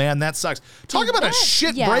leukemia. Man, that sucks. Talk about a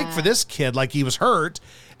shit break for this kid. Like he was hurt,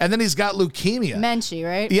 and then he's got leukemia. Mechie,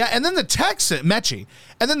 right? Yeah, and then Mechie.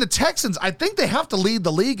 And then the Texans, I think they have to lead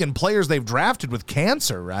the league in players they've drafted with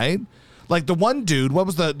cancer, right? Like the one dude, what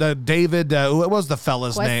was the David, what was the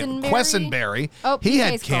fella's name? Quessenberry. Oh, he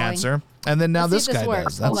had PK's cancer. calling. And then now Let's this see if guy works.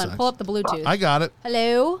 does. That Hold on, sucks. pull up the Bluetooth. I got it.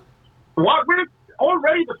 Hello? What? We're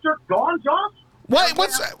already the shirt's gone, Josh? Wait,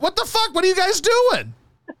 what the fuck? What are you guys doing?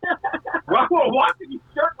 Well, we're watching you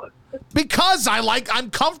shirtless. Because I'm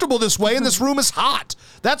comfortable this way and this room is hot.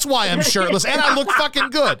 That's why I'm shirtless and I look fucking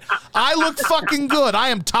good. I look fucking good. I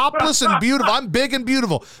am topless and beautiful. I'm big and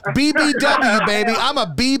beautiful. BBW, baby. I'm a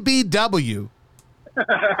BBW.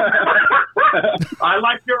 I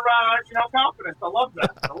like your, confidence. I love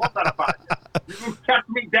that. I love that about you. You kept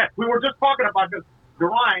me dead. We were just talking about this.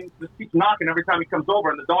 Ryan just keeps knocking every time he comes over,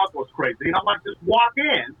 and the dog goes crazy. And I'm like, just walk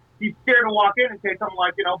in. He's scared to walk in case I'm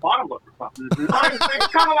like, bottomless or something. It's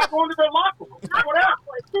kind of like going to the locker room. Whatever.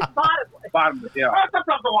 It's just bottomless. Bottomless, yeah.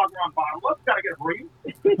 Sometimes I walk around bottomless. Got to get a breathe.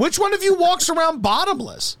 Which one of you walks around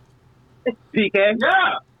bottomless? PK.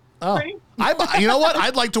 Yeah. Oh, you know what?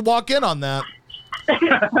 I'd like to walk in on that.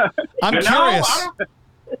 I'm curious.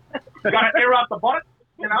 Got to air out the butt,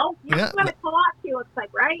 Yeah. That's what a Kolachi looks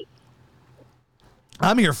like, right?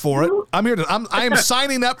 I'm here for it. I am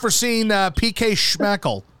signing up for seeing PK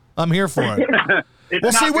Schmeckel. I'm here for it.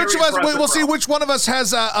 We'll see which of us. We'll see which one of us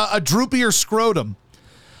has a droopier scrotum.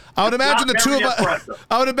 I would imagine the two of us.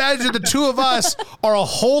 I would imagine the two of us are a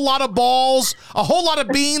whole lot of balls, a whole lot of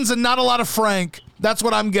beans, and not a lot of Frank. That's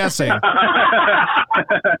what I'm guessing. That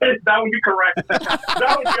would be correct.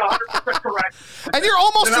 That would be 100% correct. And you're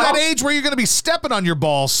almost to that age where you're going to be stepping on your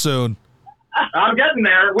balls soon. I'm getting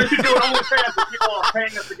there. We should do it OnlyFans if people are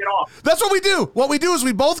paying us to get off. That's what we do. What we do is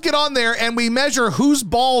we both get on there and we measure whose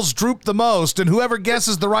balls droop the most, and whoever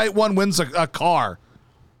guesses the right one wins a car.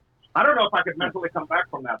 I don't know if I could mentally come back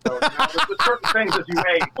from that, though. There's certain things as you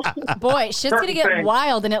age. Boy, shit's going to get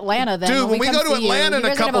wild in Atlanta then. Dude, when we go to Atlanta in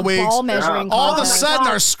a couple weeks, all of a sudden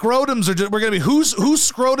our scrotums are we're going to be, whose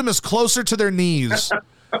scrotum is closer to their knees?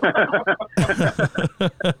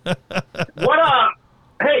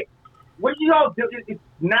 Hey, what do you all do? It's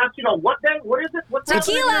National what day? What is it? What's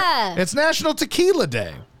Tequila! It's National Tequila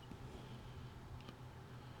Day.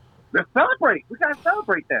 Let's celebrate. We got to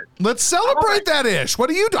celebrate that. Let's celebrate that ish. What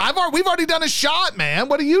are you doing? We've already done a shot, man.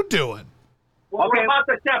 What are you doing? Well, we're about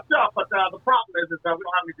to catch up, but the problem is that we don't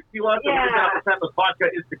have any tequila, so we just have to pretend the vodka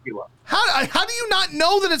is tequila. How do you not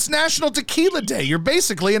know that it's National Tequila Day? You're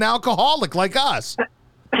basically an alcoholic like us.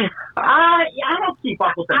 I don't keep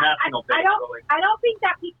up with the national day. I don't think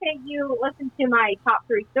that PK you listen to my top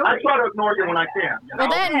 3 stories. I try to ignore you when I can. Well,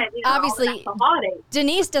 then, obviously,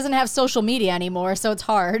 Denise doesn't have social media anymore, so it's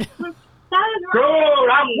hard. Dude,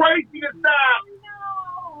 I'm crazy to stop.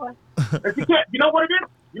 If you can't, you know what it is?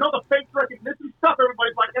 You know the face recognition stuff?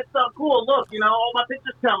 Everybody's like, that's so cool. Look, all my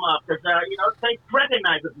pictures come up because, face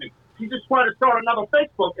recognizes me. She just wanted to start another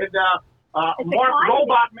Facebook, and Mark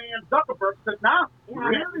Robot Man Zuckerberg said, nah, you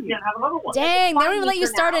can't have another one. Dang, they don't even let you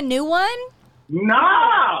start a new one?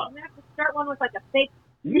 Nah. start one with like a fake,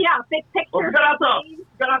 fake picture. Well, you gotta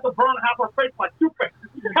have to burn half our face like toothpaste.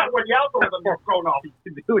 You got where the algorithm is thrown off. You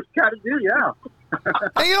can do what you gotta do, yeah.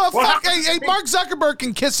 Hey, hey, Mark Zuckerberg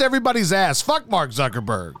can kiss everybody's ass. Fuck Mark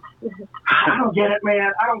Zuckerberg. I don't get it,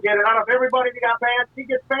 man. I don't get it. Out of everybody that got banned, he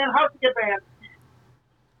gets banned. How'd he get banned?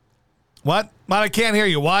 What? I can't hear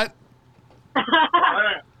you. What? Hang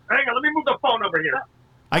on, let me move the phone over here.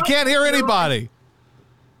 I can't hear anybody.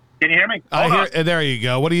 Can you hear me? There you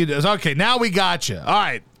go. What do you do? Okay, now we got you. All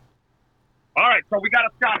right. All right, so we got a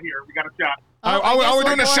shot here. We got a shot. Are we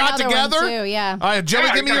doing a shot another together? one too, yeah. All right,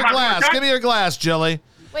 Jilly, give me your glass. Give me your glass, Jilly.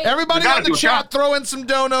 Wait, Everybody on the chat, throw in some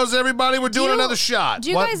donos. Everybody, we're doing another shot.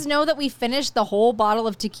 Do you guys know that we finished the whole bottle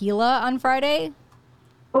of tequila on Friday?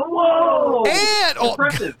 Whoa!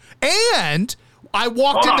 And I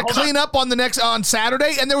walked in to clean up on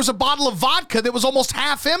Saturday, and there was a bottle of vodka that was almost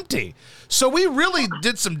half empty. So we really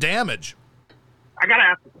did some damage. I got to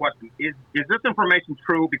ask a question. Is this information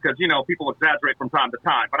true? Because, people exaggerate from time to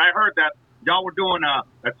time. But I heard that y'all were doing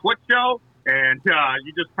a Twitch show, and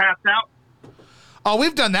you just passed out. Oh,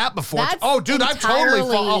 we've done that before. That's dude, I've totally.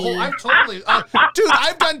 Dude,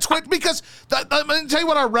 I've done Twitch because let me tell you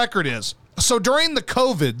what our record is. So during the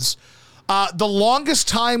COVIDs, the longest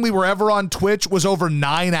time we were ever on Twitch was over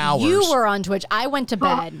 9 hours. You were on Twitch. I went to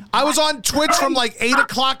bed. I was on Twitch from like 8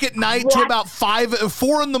 o'clock at night to about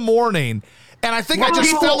 4 in the morning, and I think I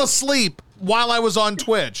just fell asleep while I was on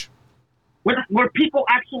Twitch. Were people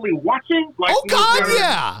actually watching? Like, God,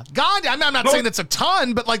 yeah. God, I'm not saying it's a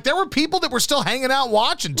ton, but like there were people that were still hanging out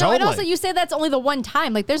watching. Totally. And also you say that's only the one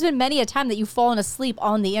time. Like there's been many a time that you've fallen asleep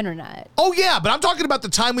on the internet. Oh, yeah, but I'm talking about the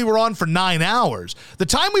time we were on for 9 hours. The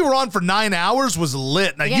time we were on for 9 hours was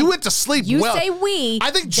lit. Now, you went to sleep well. You say we. I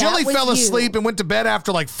think Jilly fell asleep and went to bed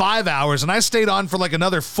after like 5 hours, and I stayed on for like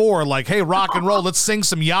another 4, like, hey, rock and roll, let's sing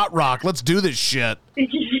some yacht rock. Let's do this shit.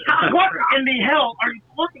 What in the hell are you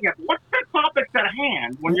looking at? What's the topics at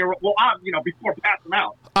hand when you're, before passing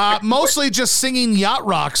out? Mostly just singing yacht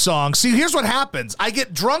rock songs. See, here's what happens. I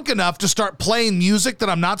get drunk enough to start playing music that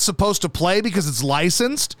I'm not supposed to play because it's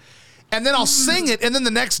licensed, and then I'll sing it, and then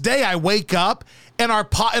the next day I wake up, and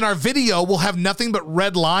our video will have nothing but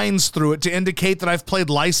red lines through it to indicate that I've played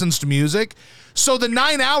licensed music. So the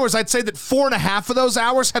 9 hours, I'd say that 4.5 of those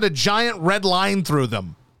hours had a giant red line through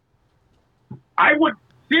them. I would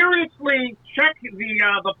seriously check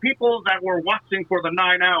the people that were watching for the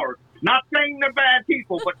 9 hours. Not saying they're bad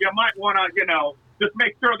people, but you might want to, just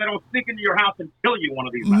make sure they don't sneak into your house and kill you one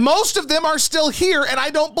of these nights. Most of them are still here, and I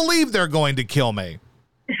don't believe they're going to kill me.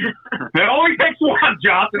 It only takes one,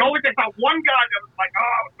 Josh. It only takes that one guy that was like, I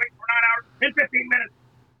was waiting for 9 hours in 15 minutes.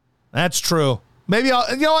 That's true. Maybe you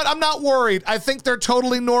know what? I'm not worried. I think they're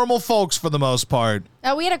totally normal folks for the most part.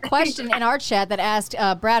 We had a question in our chat that asked,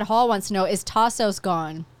 Brad Hall wants to know, is Tassos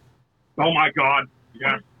gone? Oh, my God.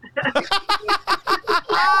 Yes.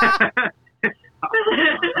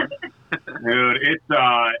 Dude, it's,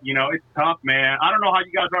 it's tough, man. I don't know how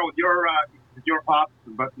you guys are with your pops,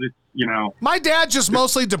 but it's, My dad's just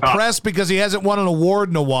mostly depressed because he hasn't won an award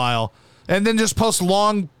in a while, and then just posts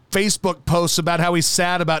long Facebook posts about how he's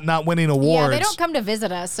sad about not winning awards. Yeah, they don't come to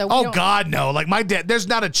visit us. So God, no. Like my dad, there's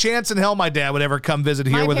not a chance in hell my dad would ever come visit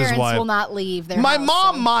here with his wife. My parents will not leave their My house,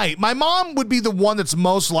 mom might. My mom would be the one that's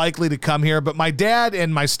most likely to come here, but my dad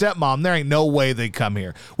and my stepmom, there ain't no way they come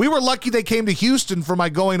here. We were lucky they came to Houston for my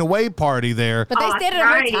going away party there. But they stayed at a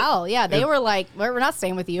hotel. Yeah, they were like, we're not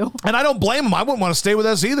staying with you. And I don't blame them. I wouldn't want to stay with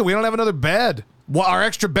us either. We don't have another bed. Well, our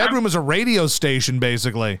extra bedroom is a radio station,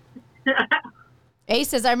 basically. Ace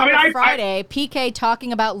says, I remember Friday, PK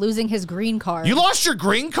talking about losing his green card. You lost your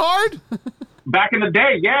green card? Back in the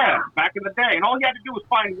day, yeah. Back in the day. And all he had to do was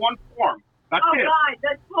find one form. That's it. God,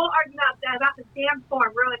 the whole argument about the damn form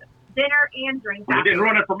ruined dinner and drink. Well, it didn't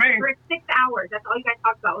ruin it for me. For 6 hours. That's all you guys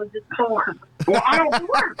talked about was this form. Well, I don't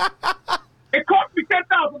It cost me $10,000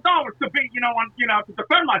 to be, to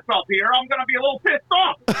defend myself here. I'm going to be a little pissed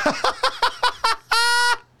off.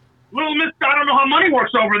 Little Miss, I don't know how money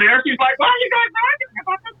works over there. She's like, well, you guys are arguing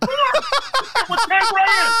about this form. It was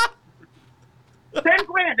 $10,000.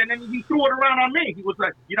 $10,000, and then he threw it around on me. He was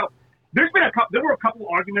like, there were a couple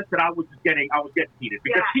arguments that I was getting heated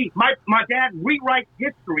because my dad rewrites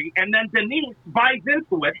history, and then Denise buys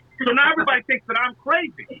into it. So now everybody thinks that I'm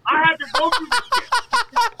crazy. I had to go through this shit.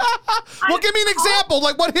 Well, give me an example.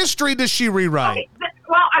 Like, what history does she rewrite? Okay,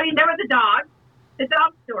 well, there was a dog. The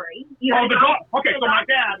dog story. The dog. Okay, so my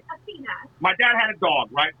dad had a dog,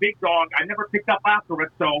 right? Big dog. I never picked up after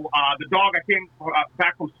it. So the dog, I came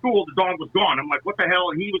back from school. The dog was gone. I'm like, what the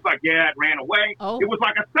hell? And he was like, yeah, it ran away. Oh. It was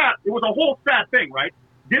like it was a whole sad thing, right?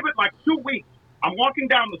 Give it like 2 weeks. I'm walking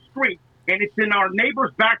down the street. and it's in our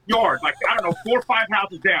neighbor's backyard, like, I don't know, 4 or 5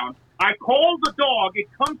 houses down. I call the dog. It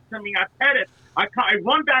comes to me. I pet it. I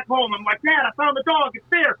run back home. I'm like, Dad, I found the dog. It's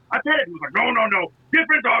there. I pet it. He was like, no.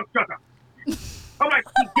 Different dog. Shut up. I'm like,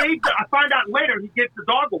 I find out later he gets the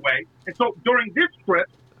dog away. And so during this trip,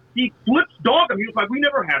 he flips dog him. He was like, we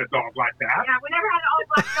never had a dog like that. Yeah, we never had an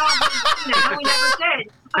all-black dog. No, we never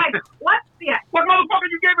did. Like, what? Yeah. What, motherfucker,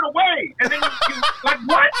 you gave it away. And then you like,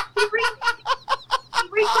 what? He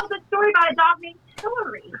retold the story about a dog named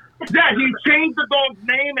Hillary. Yeah, he changed the dog's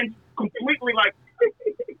name and completely like,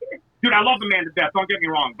 dude, I love the man to death. Don't get me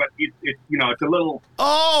wrong, but it's it's a little.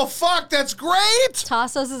 Oh, fuck, that's great.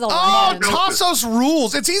 Tassos is a Oh, legend. Tassos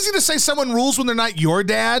rules. It's easy to say someone rules when they're not your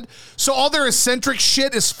dad, so all their eccentric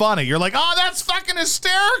shit is funny. You're like, oh, that's fucking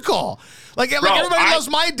hysterical. Like everybody loves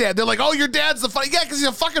my dad. They're like, oh, your dad's the funny. Yeah, because he's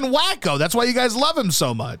a fucking wacko. That's why you guys love him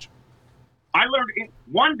so much. I learned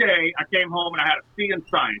one day I came home and I had a C in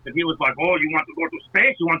science, and he was like, oh, you want to go to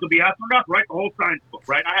space? You want to be astronaut? Write the whole science book,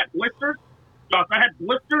 right? I had blisters. I had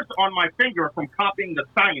blisters on my finger from copying the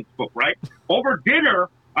science book, right? Over dinner,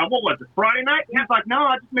 what was it, Friday night? He's like, no,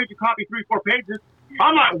 I just made you copy 3-4 pages.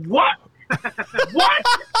 I'm like, what? What?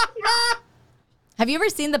 Have you ever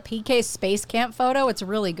seen the PK Space Camp photo? It's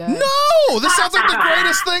really good. No, this sounds like the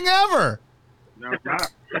greatest thing ever. No, it's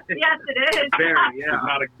not. Yes, it is. Very, yeah. Does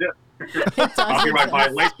not exist. It does Copyright exist.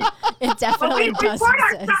 violation. It definitely we does report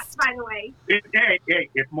our exist. shots, by the way. Hey,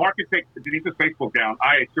 if Mark can take Denise's Facebook down,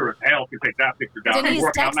 I sure as hell can take that picture down. Denise, We're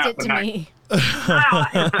working on text that it to tonight. me. Wow.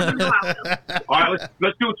 All right,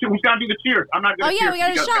 let's do it. Who's got to do the cheers? I'm not going to Oh, yeah, we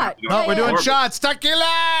got a shot. No, we're doing Horrible. shots.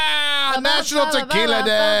 Tequila! National Tequila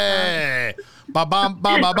Day. Ba-bum,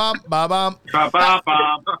 ba-ba-bum, ba-bum.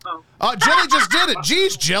 Ba-ba-bum. Oh, Jelly just did it.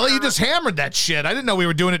 Jeez, Jelly, you just hammered that shit. I didn't know we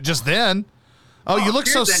were doing it just then. Oh, you look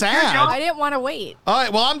so cheers then. Cheers, sad. y'all. I didn't want to wait. All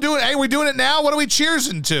right, well, hey, we're doing it now. What are we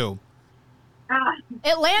cheersing to?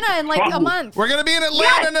 Atlanta in like a month. We're going to be in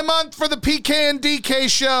Atlanta in a month for the PK and DK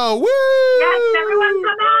show. Woo! Yes, everyone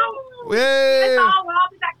come out. Woo! We'll all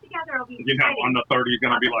be back together. It'll be You know, on the 30, he's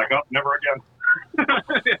going to be like, oh, never again.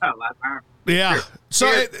 Yeah, last time. Yeah. So,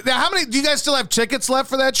 now how many, do you guys still have tickets left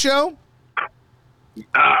for that show?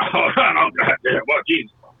 Hold on. Oh, God damn. Well, geez.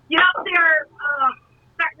 You know,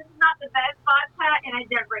 this is not the best vodka, and I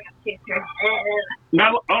didn't bring up pictures.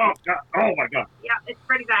 No, oh, God. Oh, my God. Yeah, it's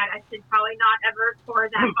pretty bad. I should probably not ever pour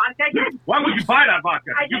that vodka again. Why would you buy that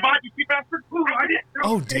vodka? I You didn't. bought it, you cheap bastard? Ooh, I didn't.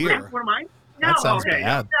 Oh, dear. What am I? No, That sounds okay.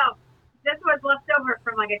 bad. No, this was left over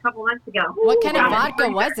from like a couple months ago. What kind of Ooh, vodka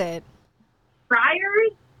was it?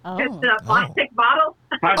 Friars? Oh. Just a plastic bottle.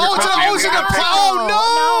 Oh, it's in a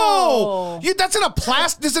Oh, no! That's in a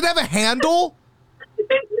plastic. Does it have a handle?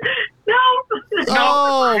 No.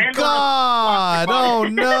 Oh, handle God. the Oh,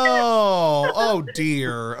 plastic no. Oh,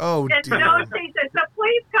 dear. Oh, And no dear. chaser. So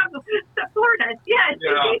please come support us. Yes.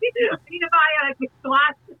 Yeah. We need to buy a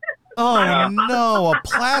glass. Oh, no. A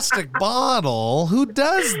plastic bottle? Who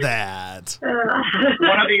does that?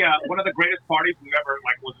 One of the greatest parties we ever,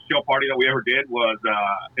 like, was a show party that we ever did was,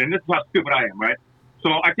 and this is how stupid I am, right? So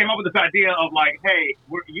I came up with this idea of like, hey,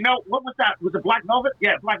 you know, what was that? Was it Black Velvet?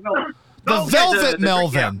 Yeah, Black Velvet. The Velvet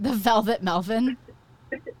Melvin. The Velvet Melvin.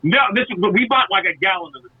 No, we bought like a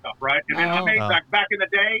gallon of this stuff, right? And then I made Oh. like back in the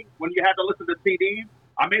day when you had to listen to CDs.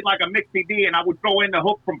 I made like a mixed CD, and I would throw in the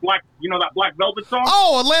hook from that Black Velvet song.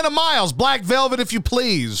 Oh, Atlanta Miles. Black Velvet, if you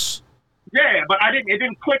please. Yeah, but it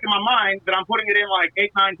didn't click in my mind that I'm putting it in like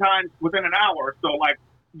 8-9 times within an hour. So like,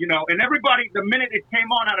 you know, and everybody, the minute it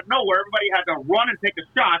came on out of nowhere, everybody had to run and take a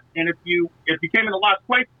shot. And if you came in the last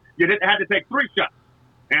place, you had to take 3 shots.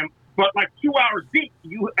 But like 2 hours deep,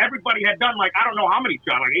 everybody had done like, I don't know how many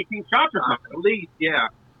shots, like 18 shots or something. At least, yeah.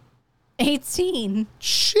 18.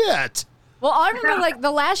 Shit. Well, I remember like the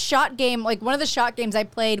last shot game, like one of the shot games I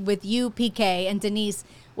played with you, PK, and Denise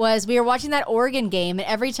was we were watching that Oregon game, and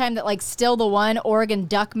every time that like Still the One Oregon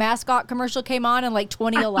Duck mascot commercial came on in like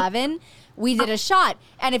 2011, we did a shot.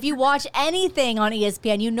 And if you watch anything on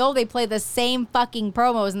ESPN, you know they play the same fucking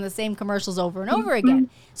promos and the same commercials over and over again.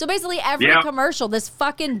 So basically every commercial, this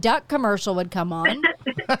fucking duck commercial would come on.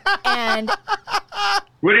 And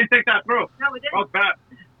We didn't think that through. No, we didn't. That was bad.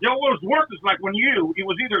 You know, what was worse is like when it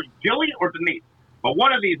was either Jilly or Denise. But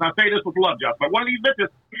one of these, I'll say this with love, Jeff, but one of these bitches,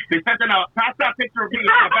 they sent in a passed-out picture of me in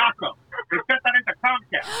the bathtub. They sent that into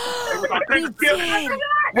Comcast. It was like, we did.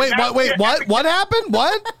 Wait, what? What happened?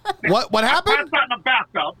 What? What I happened? passed out in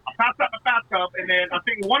the bathtub, and then I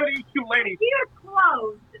think one of these two ladies, He was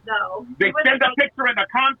closed, though. they He was send a like- picture into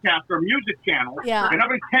Comcast or music channel, Yeah. and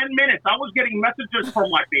every 10 minutes I was getting messages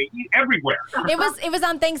from like everywhere. It was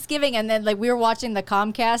on Thanksgiving, and then like we were watching the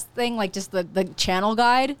Comcast thing, like just the channel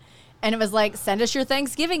guide, And it was like, send us your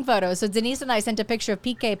Thanksgiving photos. So Denise and I sent a picture of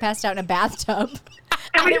PK passed out in a bathtub.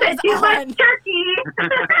 And we said, "You like turkey."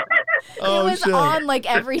 It was on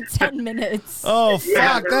like every 10 minutes. Oh,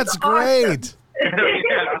 fuck. That's great.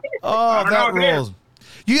 Oh, that rules.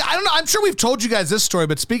 I don't know. I'm sure we've told you guys this story,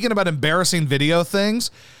 but speaking about embarrassing video things,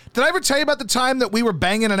 did I ever tell you about the time that we were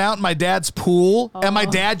banging it out in my dad's pool and my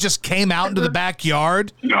dad just came out into the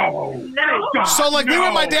backyard? No. So, like, we were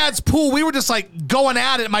in my dad's pool. We were just, like, going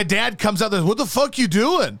at it. And my dad comes out there, what the fuck you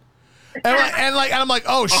doing? And I'm like,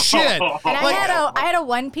 oh, shit. And I had a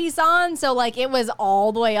one piece on, so, like, it was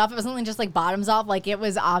all the way off. It was only just, like, bottoms off. Like, it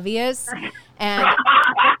was obvious. And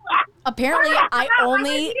apparently I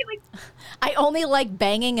only like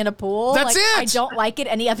banging in a pool. That's like, it. I don't like it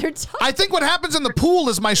any other time. I think what happens in the pool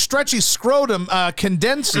is my stretchy scrotum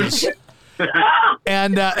condenses.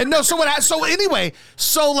 And no, so anyway,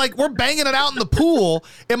 like we're banging it out in the pool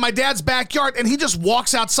in my dad's backyard, and he just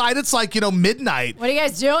walks outside. It's like, midnight. What are you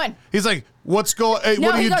guys doing? He's like, what's going? Hey, No,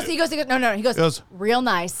 what he are goes, no. He goes, real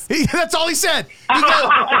nice. That's all he said. He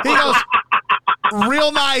goes,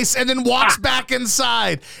 real nice, and then walks back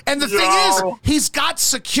inside. And the thing is, he's got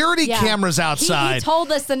security cameras outside. He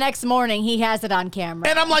told us the next morning he has it on camera.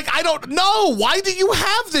 And I'm like, I don't know. Why do you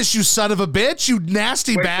have this, you son of a bitch, you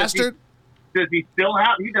nasty bastard? Does he still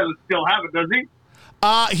have? He doesn't still have it, does he?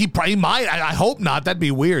 He probably might. I hope not. That'd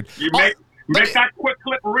be weird. You make that quick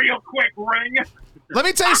clip real quick, Ring. Let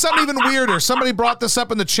me tell you something even weirder. Somebody brought this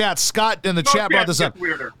up in the chat. Scott in the chat brought this up.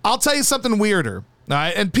 Weirder. I'll tell you something weirder. All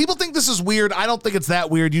right, and people think this is weird. I don't think it's that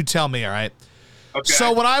weird. You tell me, all right? Okay.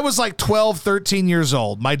 So when I was like 12, 13 years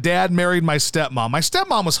old, my dad married my stepmom. My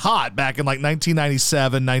stepmom was hot back in like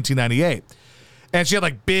 1997, 1998. And she had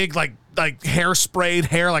like big, like hair-sprayed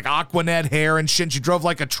hair, like Aquanet hair and shit. She drove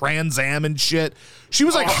like a Trans Am and shit. She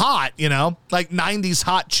was like hot, like 90s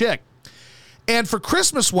hot chick. And for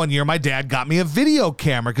Christmas one year, my dad got me a video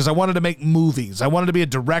camera because I wanted to make movies. I wanted to be a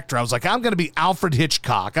director. I was like, I'm going to be Alfred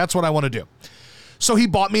Hitchcock. That's what I want to do. So he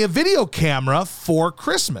bought me a video camera for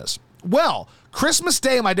Christmas. Well, Christmas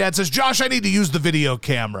Day, my dad says, Josh, I need to use the video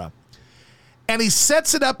camera. And he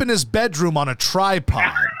sets it up in his bedroom on a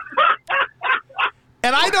tripod.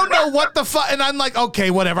 And I don't know what the fuck. And I'm like,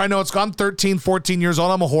 okay, whatever. I know I'm 13, 14 years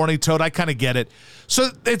old. I'm a horny toad. I kind of get it. So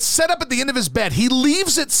it's set up at the end of his bed. He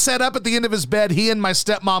leaves it set up at the end of his bed. He and my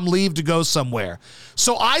stepmom leave to go somewhere.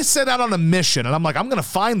 So I set out on a mission, and I'm like, I'm going to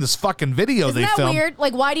find this fucking video they filmed. Isn't that weird?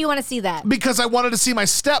 Like, why do you want to see that? Because I wanted to see my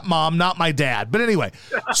stepmom, not my dad. But anyway,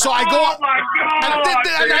 so I go up.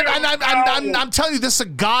 I'm telling you, this is a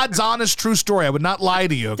God's honest true story. I would not lie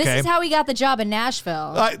to you, okay? This is how he got the job in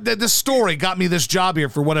Nashville. This story got me this job here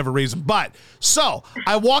for whatever reason. But so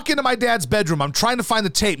I walk into my dad's bedroom. I'm trying to find the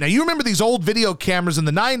tape. Now, you remember these old video cameras in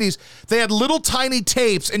the 90s? They had little tiny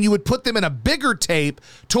tapes, and you would put them in a bigger tape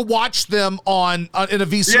to watch them in a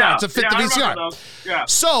VCR to fit the VCR. Yeah.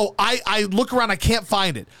 So I look around. I can't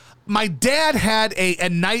find it. My dad had a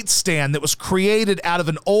nightstand that was created out of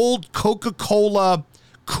an old Coca-Cola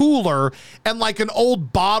cooler and like an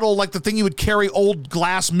old bottle, like the thing you would carry old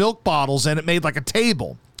glass milk bottles in. It made like a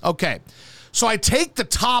table. Okay. So I take the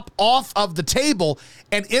top off of the table,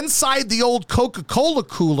 and inside the old Coca-Cola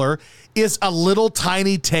cooler is a little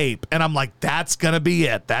tiny tape. And I'm like, that's going to be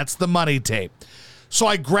it. That's the money tape. So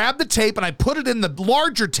I grab the tape and I put it in the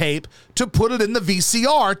larger tape to put it in the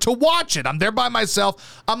VCR to watch it. I'm there by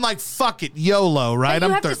myself. I'm like, fuck it, YOLO, right? But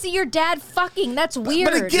you have to see your dad fucking. That's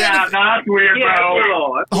weird. But again, that's weird,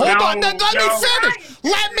 bro. Hold on,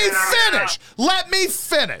 let me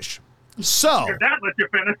finish. So Your dad let you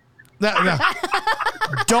finish. No.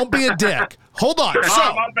 Don't be a dick. Hold on.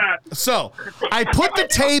 So I put the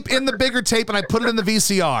tape in the bigger tape and I put it in the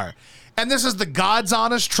VCR. And this is the God's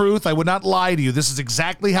honest truth. I would not lie to you. This is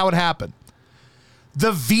exactly how it happened.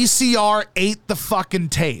 The VCR ate the fucking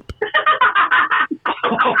tape.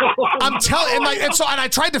 I'm telling, and I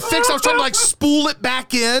tried to fix it. I was trying to like spool it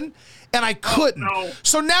back in, and I couldn't. Oh, no.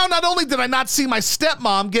 So now, not only did I not see my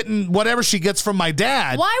stepmom getting whatever she gets from my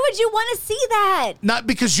dad. Why would you want to see that? Not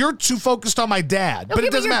because you're too focused on my dad. Okay, but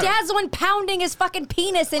it doesn't matter. Your dad's the one pounding his fucking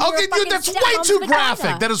penis in your Okay, fucking that's way too vagina.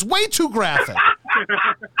 graphic. That is way too graphic.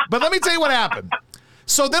 But let me tell you what happened.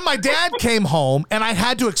 So then my dad came home, and I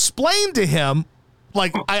had to explain to him,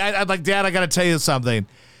 like, I'm like, Dad, I got to tell you something.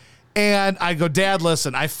 And I go, Dad,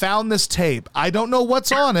 listen, I found this tape. I don't know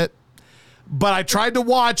what's on it, but I tried to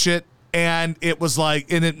watch it, and it was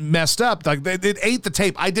like, and it messed up. Like it ate the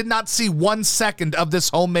tape. I did not see 1 second of this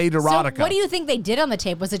homemade erotica. So what do you think they did on the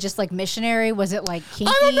tape? Was it just like missionary? Was it like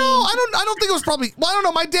kinky? I don't know. I don't think it was probably. Well, I don't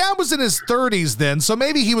know. My dad was in his 30s then, so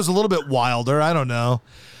maybe he was a little bit wilder. I don't know.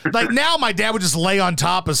 Like now, my dad would just lay on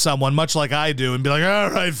top of someone, much like I do, and be like, "All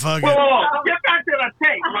right, fuck it." Whoa, get back to the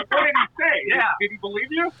tape. Like, what did he say? Yeah. Did he believe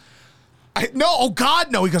you? No, oh God,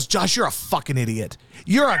 no. He goes, Josh, you're a fucking idiot.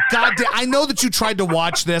 You're a goddamn. I know that you tried to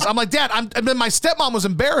watch this. I'm like, Dad. And then my stepmom was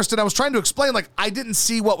embarrassed, and I was trying to explain, like, I didn't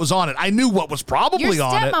see what was on it. I knew what was probably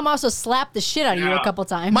on it. Your stepmom also slapped the shit out of you a couple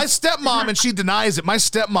times. My stepmom, and she denies it. My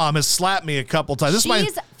stepmom has slapped me a couple times.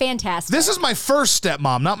 She's fantastic. This is my first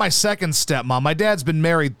stepmom, not my second stepmom. My dad's been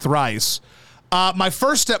married thrice. My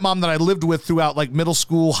first stepmom that I lived with throughout like middle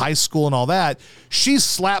school, high school, and all that, she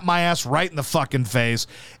slapped my ass right in the fucking face,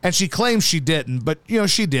 and she claims she didn't, but you know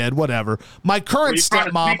she did. Whatever. My current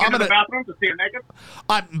stepmom, I'm gonna the bathroom to see her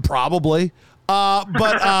naked. Probably.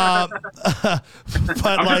 But I'm like, just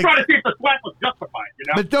trying to see if the slap was justified, you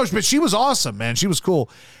know. But she was awesome, man. She was cool.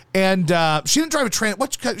 And she didn't drive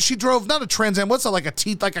a she drove not a Trans Am. What's that, like a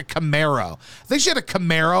Camaro? I think she had a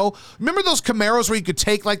Camaro. Remember those Camaros where you could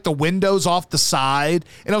take like the windows off the side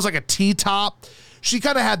and it was like a T-top? She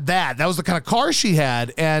kind of had that. That was the kind of car she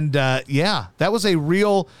had. And yeah, that was a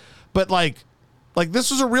real, but like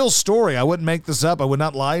this was a real story. I wouldn't make this up. I would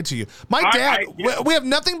not lie to you. My dad, we have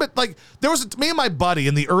nothing but like, there was me and my buddy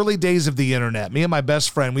in the early days of the internet, me and my best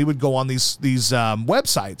friend, we would go on these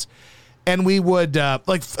websites. And we would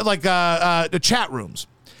the chat rooms,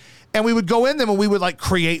 and we would go in them and we would like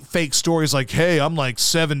create fake stories like, hey, I'm like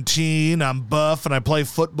 17, I'm buff, and I play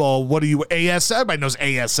football. What are you, ASL? Everybody knows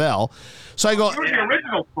ASL. So I go, you're the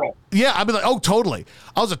original pro. Yeah, I'd be like, oh, totally.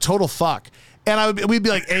 I was a total fuck. And we'd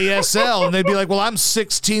be like ASL, and they'd be like, well, I'm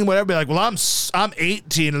 16, whatever. Be like, well, I'm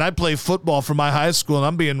 18, and I play football for my high school, and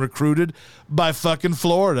I'm being recruited by fucking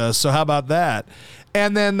Florida. So how about that?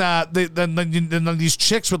 And then then these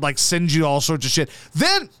chicks would like send you all sorts of shit.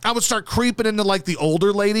 Then I would start creeping into like the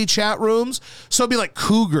older lady chat rooms. So it'd be like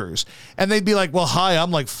cougars, and they'd be like, "Well, hi, I'm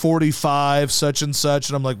like 45, such and such,"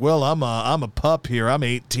 and I'm like, "Well, I'm a pup here. I'm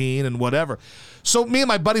 18 and whatever." So me and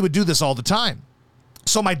my buddy would do this all the time.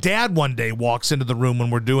 So my dad one day walks into the room when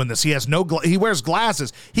we're doing this. He has he wears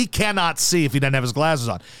glasses. He cannot see if he doesn't have his glasses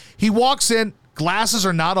on. He walks in, glasses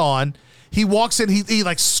are not on. He walks in, he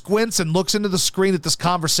like squints and looks into the screen at this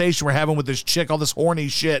conversation we're having with this chick, all this horny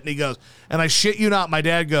shit, and he goes, and I shit you not, my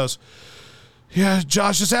dad goes, yeah,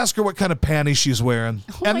 Josh, just ask her what kind of panties she's wearing.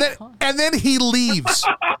 And then he leaves.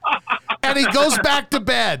 And he goes back to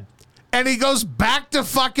bed. And he goes back to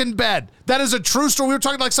fucking bed. That is a true story. We were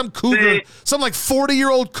talking like some cougar, some like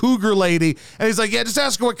 40-year-old cougar lady, and he's like, yeah, just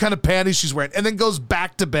ask her what kind of panties she's wearing, and then goes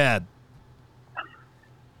back to bed.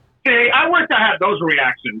 See, I wish I had those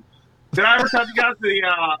reactions. Did I ever tell you guys we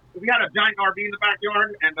had a giant RV in the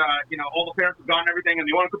backyard, and all the parents were gone and everything, and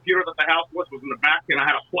the only computer that the house was in the back, and I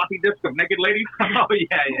had a floppy disk of naked ladies? Oh yeah.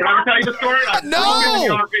 Did I ever tell you the story?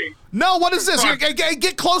 No. What is this? Here,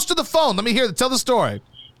 get close to the phone. Let me hear it. Tell the story.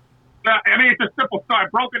 I mean, it's a simple story. I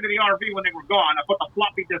broke into the RV when they were gone. I put the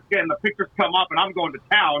floppy disk in. The pictures come up, and I'm going to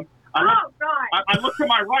town. I look to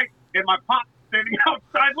my right, and my pop's standing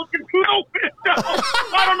outside looking through the window.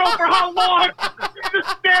 I don't know for how long. He's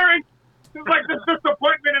just staring. It's like this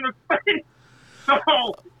disappointment in his face.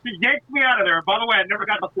 So he yanks me out of there. By the way, I never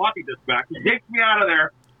got the floppy disk back. He yanks me out of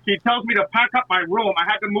there. He tells me to pack up my room. I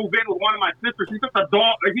had to move in with one of my sisters. He took the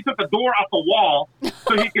door off the wall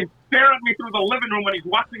so he can stare at me through the living room when he's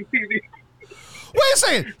watching TV. Wait a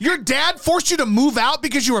second. Your dad forced you to move out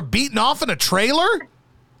because you were beaten off in a trailer?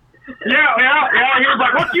 Yeah. He was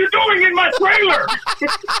like, "What are you doing in my trailer?"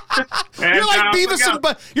 You're like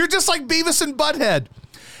you're just like Beavis and Butthead.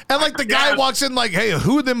 And like the guy walks in like, hey,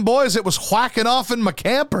 who are them boys that was whacking off in my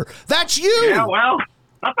camper? That's you. Yeah, well,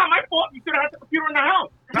 that's not my fault. You should have had the computer in the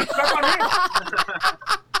house. That's on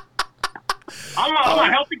him. I'm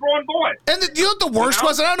a healthy growing boy. And you know what the worst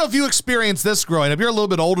was? I don't know if you experienced this growing up. You're a little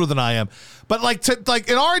bit older than I am. But like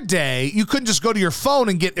in our day, you couldn't just go to your phone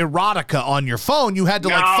and get erotica on your phone. You had to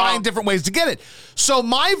find different ways to get it. So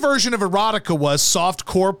my version of erotica was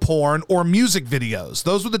softcore porn or music videos.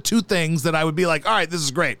 Those were the two things that I would be like, all right, this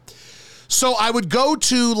is great. So I would go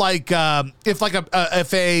to like if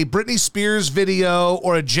a Britney Spears video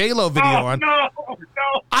or a J-Lo video No.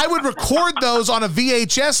 I would record those on a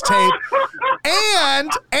VHS tape,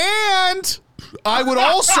 and I would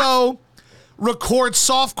also record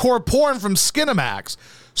softcore porn from Skinamax.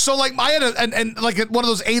 So like I had like one of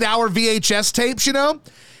those 8-hour VHS tapes,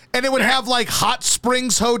 and it would have like Hot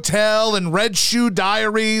Springs Hotel and Red Shoe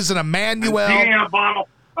Diaries and Emmanuel.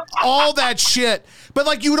 all that shit. But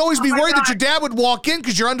like you would always be my worried that God. your dad would walk in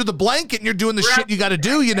because you're under the blanket and you're doing the shit you got to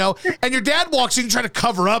do, you know. And your dad walks in, you try to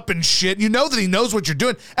cover up and shit. You know that he knows what you're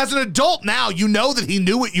doing. As an adult now, you know that he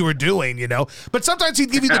knew what you were doing, you know. But sometimes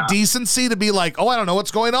he'd give you the decency to be like, "Oh, I don't know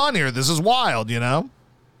what's going on here. This is wild," you know.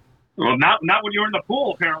 Well, not when you're in the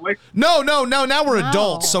pool, apparently. No. Now we're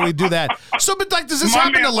adults, so we do that. So, but like, does this My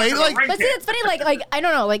happen man to lady? went to the Like, ring. But see, it's funny. Like I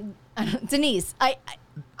don't know. Like Denise, I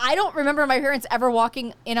don't remember my parents ever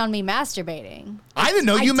walking in on me masturbating. I didn't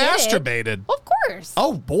know you did. masturbated. Of course.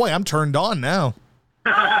 Oh boy, I'm turned on now.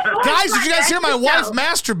 Guys, did you guys hear my wife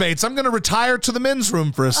masturbates? I'm going to retire to the men's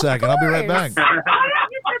room for a second. I'll be right back. Oh, yeah,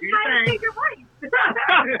 you just trying to take your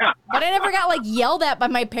wife. But I never got like yelled at by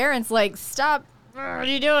my parents. Like, stop. What are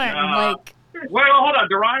you doing? Like, Wait, hold on,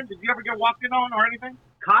 Dorian. Did you ever get walked in on or anything?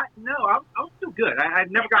 Caught? No, I was still good. I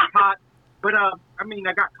never got caught. But, I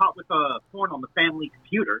got caught with porn on the family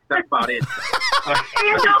computer. That's about it.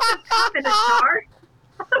 You know, the top in the jar.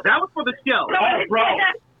 That was for the show. Oh, bro.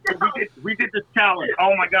 We did this challenge.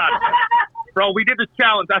 Oh, my God. Bro, we did this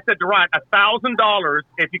challenge. I said to Ryan, $1,000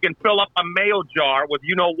 if you can fill up a mail jar with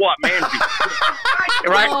you-know-what, man juice.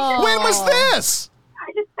 Right? oh. When was this?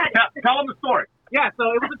 I just said Tell them the story. Yeah, so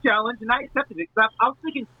it was a challenge, and I accepted it. 'Cause I was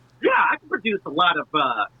thinking, yeah, I can produce a lot of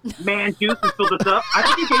man juice and fill this up. I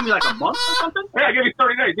think he gave me like a month or something. Yeah, I gave you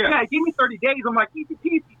 30 days, Yeah, he gave me 30 days. I'm like, easy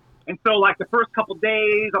peasy. And so, like, the first couple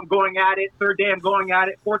days, I'm going at it. Third day, I'm going at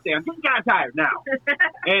it. Fourth day, I'm getting kind of tired now.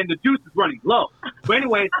 And the juice is running low. But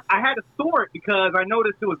anyways, I had to store it because I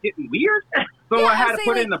noticed it was getting weird. So Yeah, I had I to say,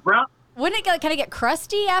 put it like- in the brown. Wouldn't it kind of get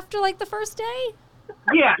crusty after like the first day?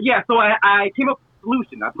 Yeah. So I came up with a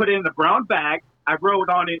solution. I put it in a brown bag. I wrote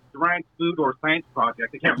on it Ryan's Food or Science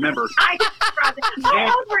Project. I can't remember. How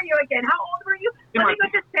old were you again? How old were you? Let me go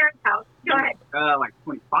to his parents' house. Go ahead. Like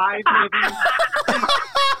 25 maybe.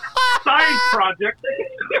 Science project.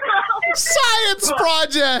 Science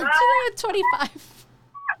project. 25.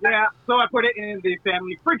 Yeah, so I put it in the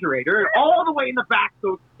family refrigerator, all the way in the back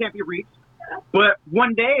so it can't be reached. But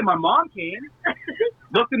one day, my mom came,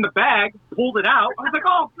 looked in the bag, pulled it out. I was like,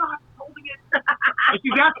 oh, God, I'm holding it. And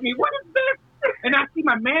she's asking me, what is this? And I see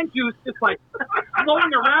my man juice just, like,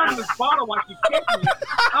 floating around in this bottle while she's shaking it.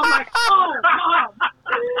 I'm like, oh, Mom.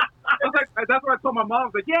 I was like, that's what I told my mom. I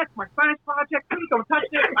was like, yeah, it's my science project. Please don't touch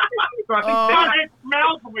it. So I think It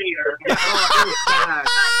smells weird. it was bad.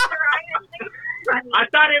 I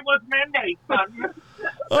thought it was Monday, son.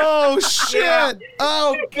 Oh shit.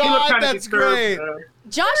 Oh He looked God, kinda that's disturbed, great.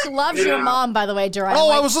 Josh loves your mom, by the way, Duran. Oh,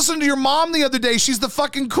 I Like, was listening to your mom the other day. She's the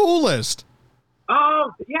fucking coolest.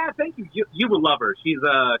 Oh, yeah, thank you. You would love her. She's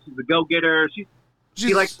a go-getter.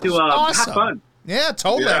 She likes to awesome. have fun. Yeah,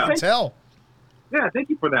 totally. I Yeah. can tell. Yeah, thank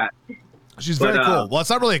you for that. She's But, very cool. Well, it's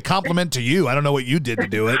not really a compliment to you. I don't know what you did to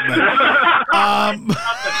do it. But, All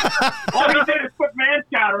he did is put man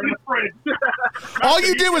chowder in the fridge. all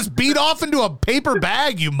you did was beat off into a paper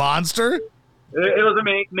bag, you monster. It was a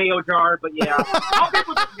mayo jar, but yeah.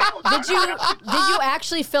 did you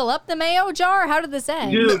actually fill up the mayo jar? How did this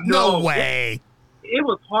end? Dude, No way. It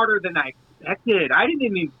was harder than I expected. I didn't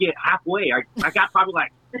even get halfway. I got probably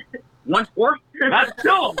like 1/4. That's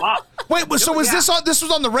still a lot. Wait, so was this on? This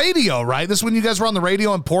was on the radio, right? This is when you guys were on the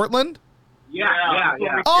radio in Portland? Yeah.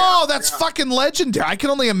 Oh, that's fucking legendary. I can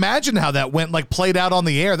only imagine how that went, like played out on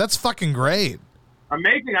the air. That's fucking great.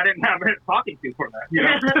 Amazing I didn't have it talking to for that. You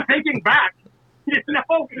know, thinking back,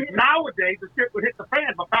 nowadays the shit would hit the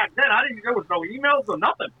fan, but back then there was no emails or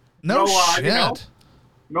nothing. No shit.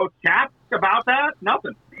 No chats about that,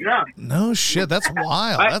 nothing. Yeah. No shit. That's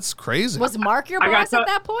wild. That's crazy. Was Mark your I got boss at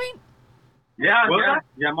that point? Yeah, What was yeah. that?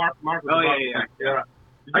 Yeah, Mark was Oh, about- yeah.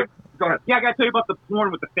 Go ahead. Yeah, I got to tell you about the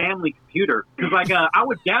porn with the family computer. Because, like,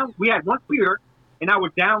 we had one computer, and I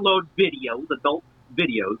would download videos, adult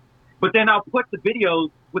videos, but then I'll put the videos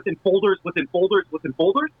within folders, within folders, within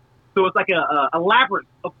folders. So it's like a labyrinth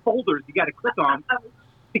of folders you got to click on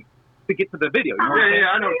to get to the video. You know what I'm saying? Yeah,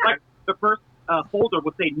 I know. Like, the first folder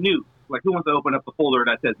would say news. Like, who wants to open up the folder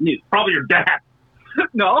that says news? Probably your dad.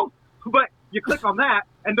 No, but you click on that,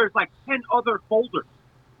 and there's like 10 other folders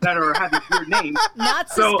that are having weird names. Not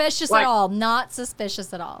So, suspicious like- at all. Not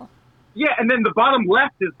suspicious at all. Yeah, and then the bottom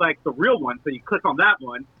left is like the real one. So you click on that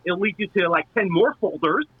one, it'll lead you to like 10 more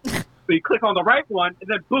folders. So you click on the right one, and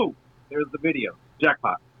then boom, there's the video.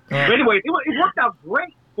 Jackpot. But anyways, it worked out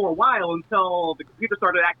great for a while until the computer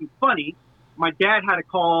started acting funny. My dad had to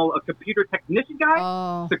call a computer technician guy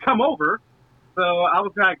Oh. to come over. So I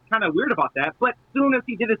was kind of weird about that. But as soon as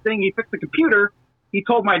he did his thing, he fixed the computer. He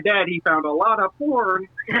told my dad he found a lot of porn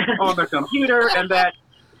on the computer and that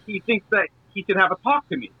he thinks that he should have a talk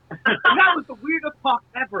to me. And that was the weirdest talk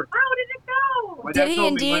ever. How did it go? My dad Did he told me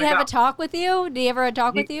indeed when I have a got- talk with you? Did he ever have a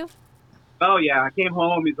talk with you? Oh, yeah. I came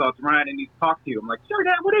home. He's all, Ryan, I need to talk to you. I'm like, sure,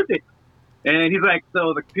 Dad, what is it? And he's like,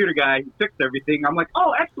 so the computer guy, he fixed everything. I'm like,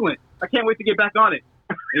 oh, excellent. I can't wait to get back on it.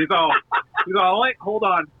 And he's all, wait, hold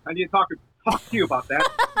on. I need to talk to you about that.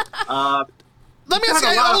 Let me ask you,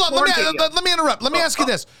 got a lot of hold on, porn videos. let me interrupt. Let me ask you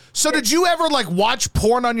this. So did you ever like watch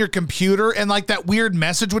porn on your computer and like that weird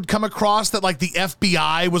message would come across that like the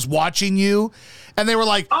FBI was watching you and they were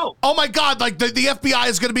like, oh my God, like the FBI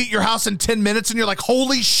is going to be at your house in 10 minutes and you're like,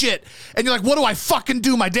 holy shit. And you're like, what do I fucking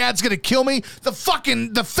do? My dad's going to kill me. The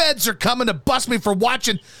feds are coming to bust me for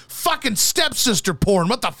watching fucking stepsister porn.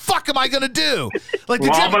 What the fuck am I going to do? Like,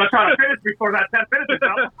 Well, I'm going to try to finish before that 10 minutes is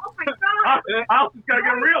up. Oh my God. House is going to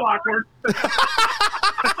get real awkward.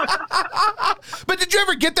 But did you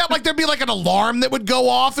ever get that? Like there'd be like an alarm that would go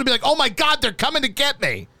off and be like, oh my God, they're coming to get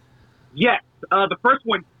me. Yes. The first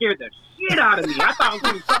one scared the shit out of me. I thought I was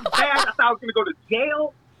doing something bad. I thought I was going to go to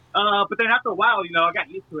jail. But then after a while, I got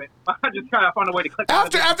used to it. I just kind of found a way to click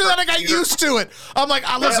After that, I got used to it. I'm like,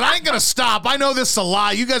 listen, I ain't going to stop. I know this is a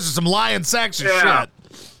lie. You guys are some lying sacks of shit.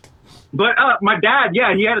 But my dad,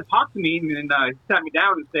 yeah, he had to talk to me and he sat me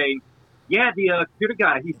down and say, yeah, the computer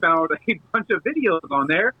guy, he found a bunch of videos on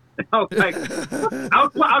there. And I was like, I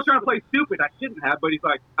was trying to play stupid. I shouldn't have, but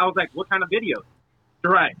I was like, what kind of videos?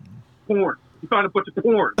 Right, porn. He found a bunch of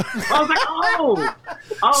porn. I was like, oh.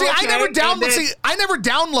 See, okay. I never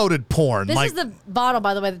downloaded porn. This like, is the bottle,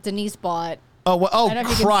 by the way, that Denise bought. Oh, well, I don't know if you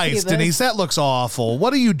can see Christ, this. Denise, that looks awful.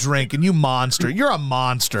 What are you drinking, you monster? You're a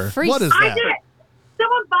monster. Free- What is I that? did.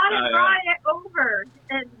 Someone bought it, yeah. brought it over,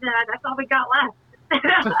 and that's all we got left.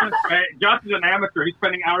 Hey, Josh is an amateur. He's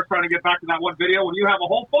spending hours trying to get back to that one video when you have a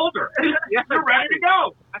whole folder. Yeah, You're ready to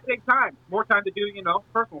go. I take time. More time to do,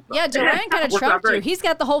 personal stuff. Yeah, Joanne kind of Worked out trumped you. great. He's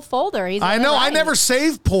got the whole folder. I know. I right. never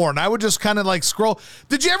saved porn. I would just kind of like scroll.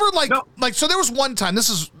 Did you ever No. so there was one time, this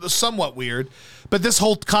is somewhat weird, but this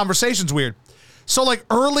whole conversation's weird. So like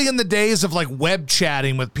early in the days of like web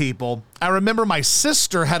chatting with people, I remember my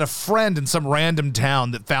sister had a friend in some random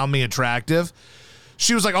town that found me attractive.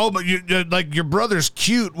 She was like, oh, but your brother's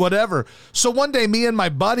cute, whatever. So one day me and my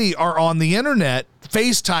buddy are on the internet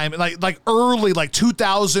FaceTime, like early, like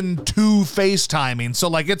 2002 FaceTiming. So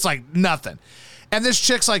like, it's like nothing. And this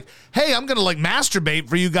chick's like, hey, I'm going to like masturbate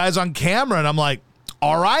for you guys on camera. And I'm like,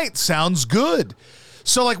 all right, sounds good.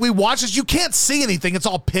 So like we watch this, you can't see anything. It's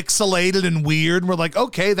all pixelated and weird. And we're like,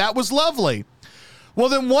 okay, that was lovely. Well,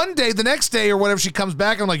 then one day, the next day or whatever, she comes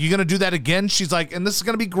back and I'm like, you going to do that again? She's like, and this is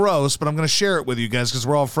going to be gross, but I'm going to share it with you guys because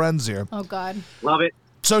we're all friends here. Oh, God. Love it.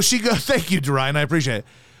 So she goes, thank you, Ryan. I appreciate it.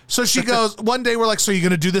 So she goes, one day we're like, so you're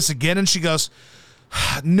going to do this again? And she goes,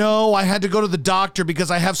 no, I had to go to the doctor because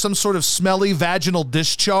I have some sort of smelly vaginal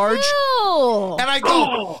discharge. Ew. And I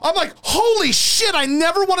go, I'm like, holy shit, I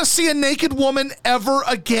never want to see a naked woman ever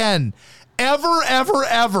again. Ever, ever,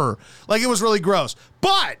 ever. Like, it was really gross.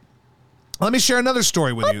 But let me share another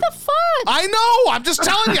story with you. What the fuck? I know. I'm just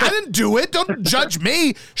telling you. I didn't do it. Don't judge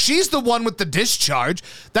me. She's the one with the discharge.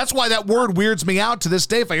 That's why that word weirds me out to this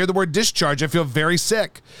day. If I hear the word discharge, I feel very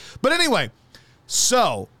sick. But anyway,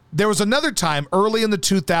 so there was another time early in the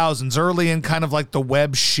 2000s, early in kind of like the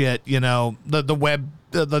web shit, the web,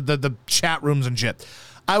 the chat rooms and shit.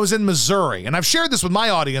 I was in Missouri, and I've shared this with my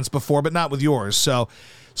audience before, but not with yours. So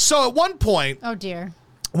at one point, Oh, dear.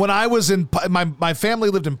 when I was in, my family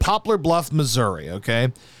lived in Poplar Bluff, Missouri,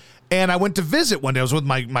 okay? And I went to visit one day. I was with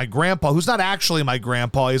my grandpa, who's not actually my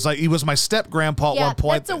grandpa. He was my step-grandpa at Yeah, one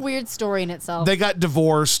point. that's a weird story in itself. They got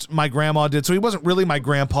divorced. My grandma did. So he wasn't really my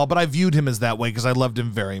grandpa, but I viewed him as that way because I loved him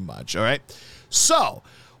very much, all right? So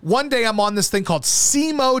one day I'm on this thing called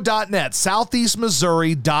SEMO.net,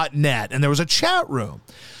 southeastmissouri.net, and there was a chat room.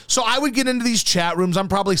 So I would get into these chat rooms. I'm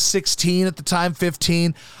probably 16 at the time,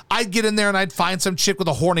 15. I'd get in there and I'd find some chick with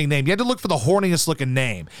a horny name. You had to look for the horniest looking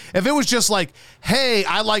name. If it was just like, hey,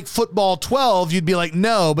 I like football 12, you'd be like,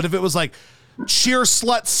 no. But if it was like cheer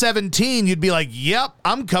slut 17, you'd be like, yep,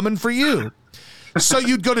 I'm coming for you. So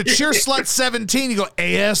you'd go to cheer slut 17, you go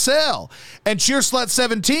ASL. And cheer slut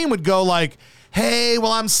 17 would go like, hey,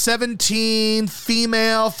 well, I'm 17,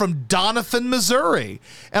 female from Doniphan, Missouri.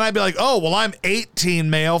 And I'd be like, oh, well, I'm 18,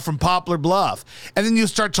 male from Poplar Bluff. And then you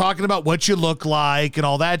start talking about what you look like and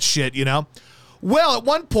all that shit, Well, at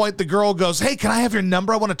one point, the girl goes, hey, can I have your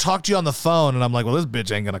number? I want to talk to you on the phone. And I'm like, well, this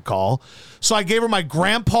bitch ain't going to call. So I gave her my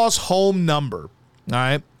grandpa's home number, all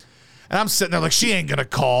right? And I'm sitting there like, she ain't going to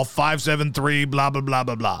call, 573, blah, blah, blah,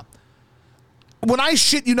 blah, blah. When I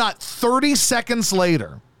shit you not, 30 seconds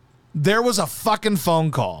later, there was a fucking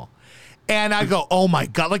phone call. And I go, oh my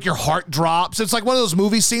God, like your heart drops. It's like one of those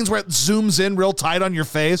movie scenes where it zooms in real tight on your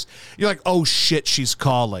face. You're like, oh shit, she's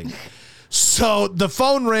calling. So the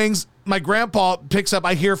phone rings. My grandpa picks up.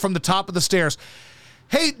 I hear from the top of the stairs,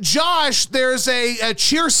 hey, Josh, there's a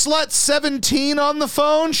cheer slut 17 on the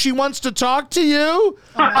phone. She wants to talk to you.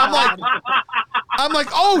 I'm like,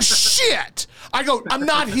 oh shit. I go, I'm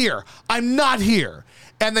not here. And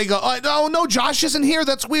they go, oh, no, Josh isn't here.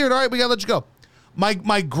 That's weird. All right, we got to let you go.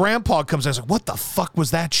 My grandpa comes in. I was like, what the fuck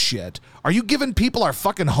was that shit? Are you giving people our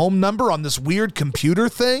fucking home number on this weird computer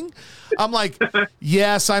thing? I'm like,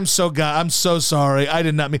 yes, I'm so sorry. I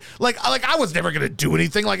did not mean, like I was never going to do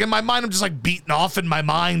anything. Like in my mind, I'm just like beating off in my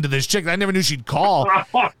mind to this chick. I never knew she'd call.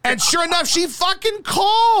 And sure enough, she fucking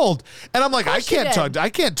called. And I'm like, I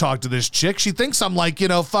can't talk to this chick. She thinks I'm like,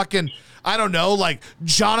 fucking, I don't know, like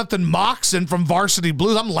Jonathan Moxon from Varsity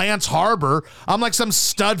Blues. I'm Lance Harbor. I'm like some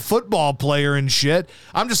stud football player and shit.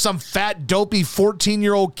 I'm just some fat, dopey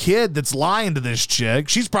 14-year-old kid that's lying to this chick.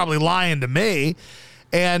 She's probably lying to me.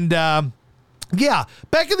 And, yeah,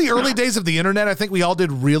 back in the early days of the internet, I think we all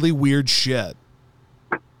did really weird shit.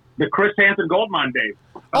 The Chris Hansen Goldmine days.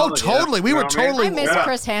 Oh, totally. Yeah. We were totally. I miss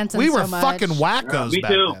Chris Hansen We so were much. fucking wackos me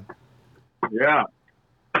back too. then.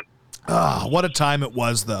 Yeah. What a time it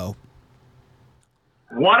was, though.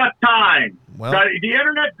 What a time. Well- The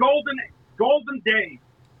internet golden days.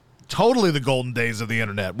 Totally the golden days of the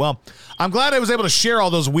internet. Well, I'm glad I was able to share all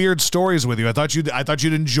those weird stories with you. I thought you'd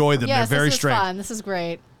enjoy them. Yes, They're very this is strange. fun. This is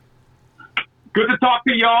great. Good to talk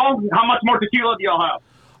to y'all. How much more tequila do y'all have?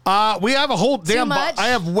 We have a whole damn. much? I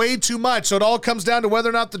have way too much, so it all comes down to whether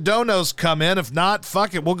or not the donos come in. If not,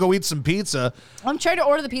 fuck it, we'll go eat some pizza. I'm trying to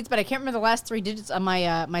order the pizza, but I can't remember the last 3 digits on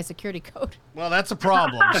my security code. Well, that's a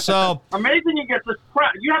problem. So Amazing you get this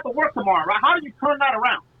crap. You have to work tomorrow, right? How do you turn that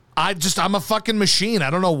around? I'm a fucking machine. I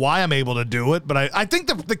don't know why I'm able to do it, but I think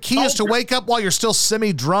the key is to wake up while you're still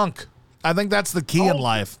semi-drunk. I think that's the key in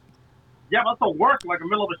life. Yeah, but that's work. Like in the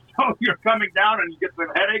middle of a show, you're coming down and you get some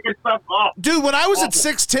headache and stuff. Oh, Dude, when I was at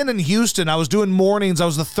 610 in Houston, I was doing mornings. I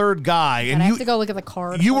was the third guy. And I have to go look at the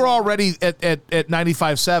card. You were already at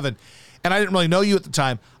 95.7, and I didn't really know you at the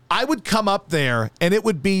time. I would come up there, and it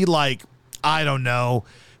would be like, I don't know,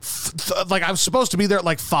 like I was supposed to be there at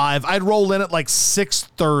like 5. I'd roll in at like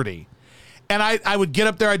 6:30. And I would get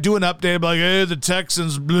up there, I'd do an update, I'd be like, hey, the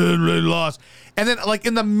Texans blah, blah, lost. And then like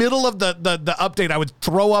in the middle of the update, I would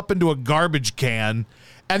throw up into a garbage can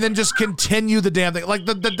and then just continue the damn thing. Like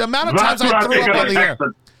the amount of times I threw up on the air.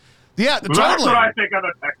 Yeah, That's totally. what I think of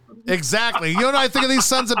the Texans. Exactly. You know what I think of these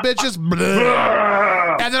sons of bitches?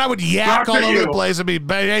 Blah. And then I would yak all over the place and be,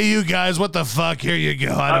 hey, you guys, what the fuck? Here you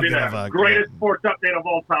go. I don't That'd be give a the fuck. greatest sports update of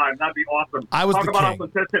all time. That'd be awesome. I was Talk the about king.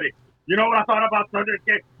 authenticity. You know what I thought about Sunday's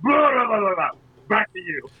game? Blah, blah, blah, blah, blah. Back to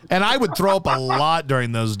you. And I would throw up a lot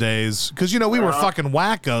during those days because, we were fucking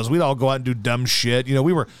wackos. We'd all go out and do dumb shit.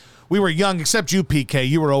 We were young, except you, PK.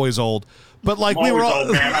 You were always old. But like I'm we were always all.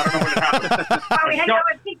 old, man. I don't know when it happens. Oh, we hang out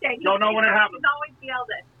with PK. Don't know when it happens. He's always the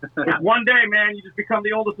eldest. It's one day, man, you just become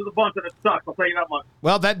the oldest of the bunch, and it sucks. I'll tell you that much.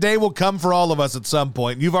 Well, that day will come for all of us at some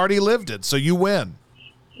point. You've already lived it, so you win.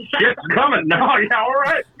 It's coming. No, yeah, all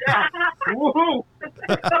right. Yeah. Woohoo.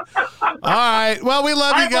 All right. Well, we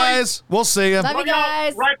love Bye, you guys. We'll see you. Love you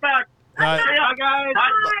guys. Right back. All right. Bye, guys.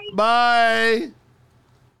 Bye.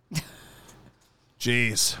 Bye.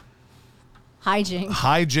 Jeez. Hijinks.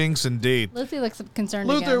 Hijinks indeed. Luther looks concerned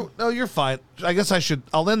Luther, again. no, you're fine. I guess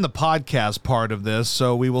I'll end the podcast part of this,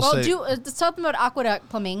 so we will say. Something about Aqueduct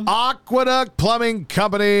Plumbing. Aqueduct Plumbing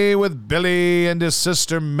Company with Billy and his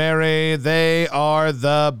sister Mary. They are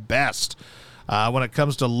the best. When it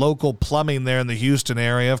comes to local plumbing there in the Houston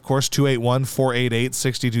area, of course,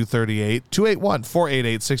 281-488-6238.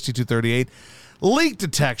 281-488-6238. Leak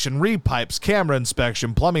detection, repipes, camera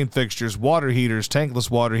inspection, plumbing fixtures, water heaters, tankless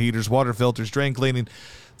water heaters, water filters, drain cleaning.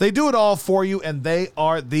 They do it all for you, and they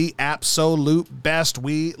are the absolute best.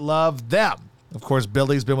 We love them. Of course,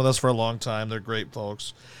 Billy's been with us for a long time. They're great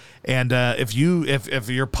folks. And if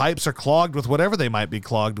your pipes are clogged with whatever they might be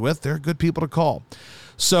clogged with, they're good people to call.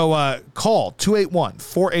 So call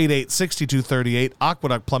 281-488-6238,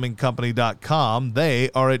 aqueductplumbingcompany.com. They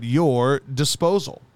are at your disposal.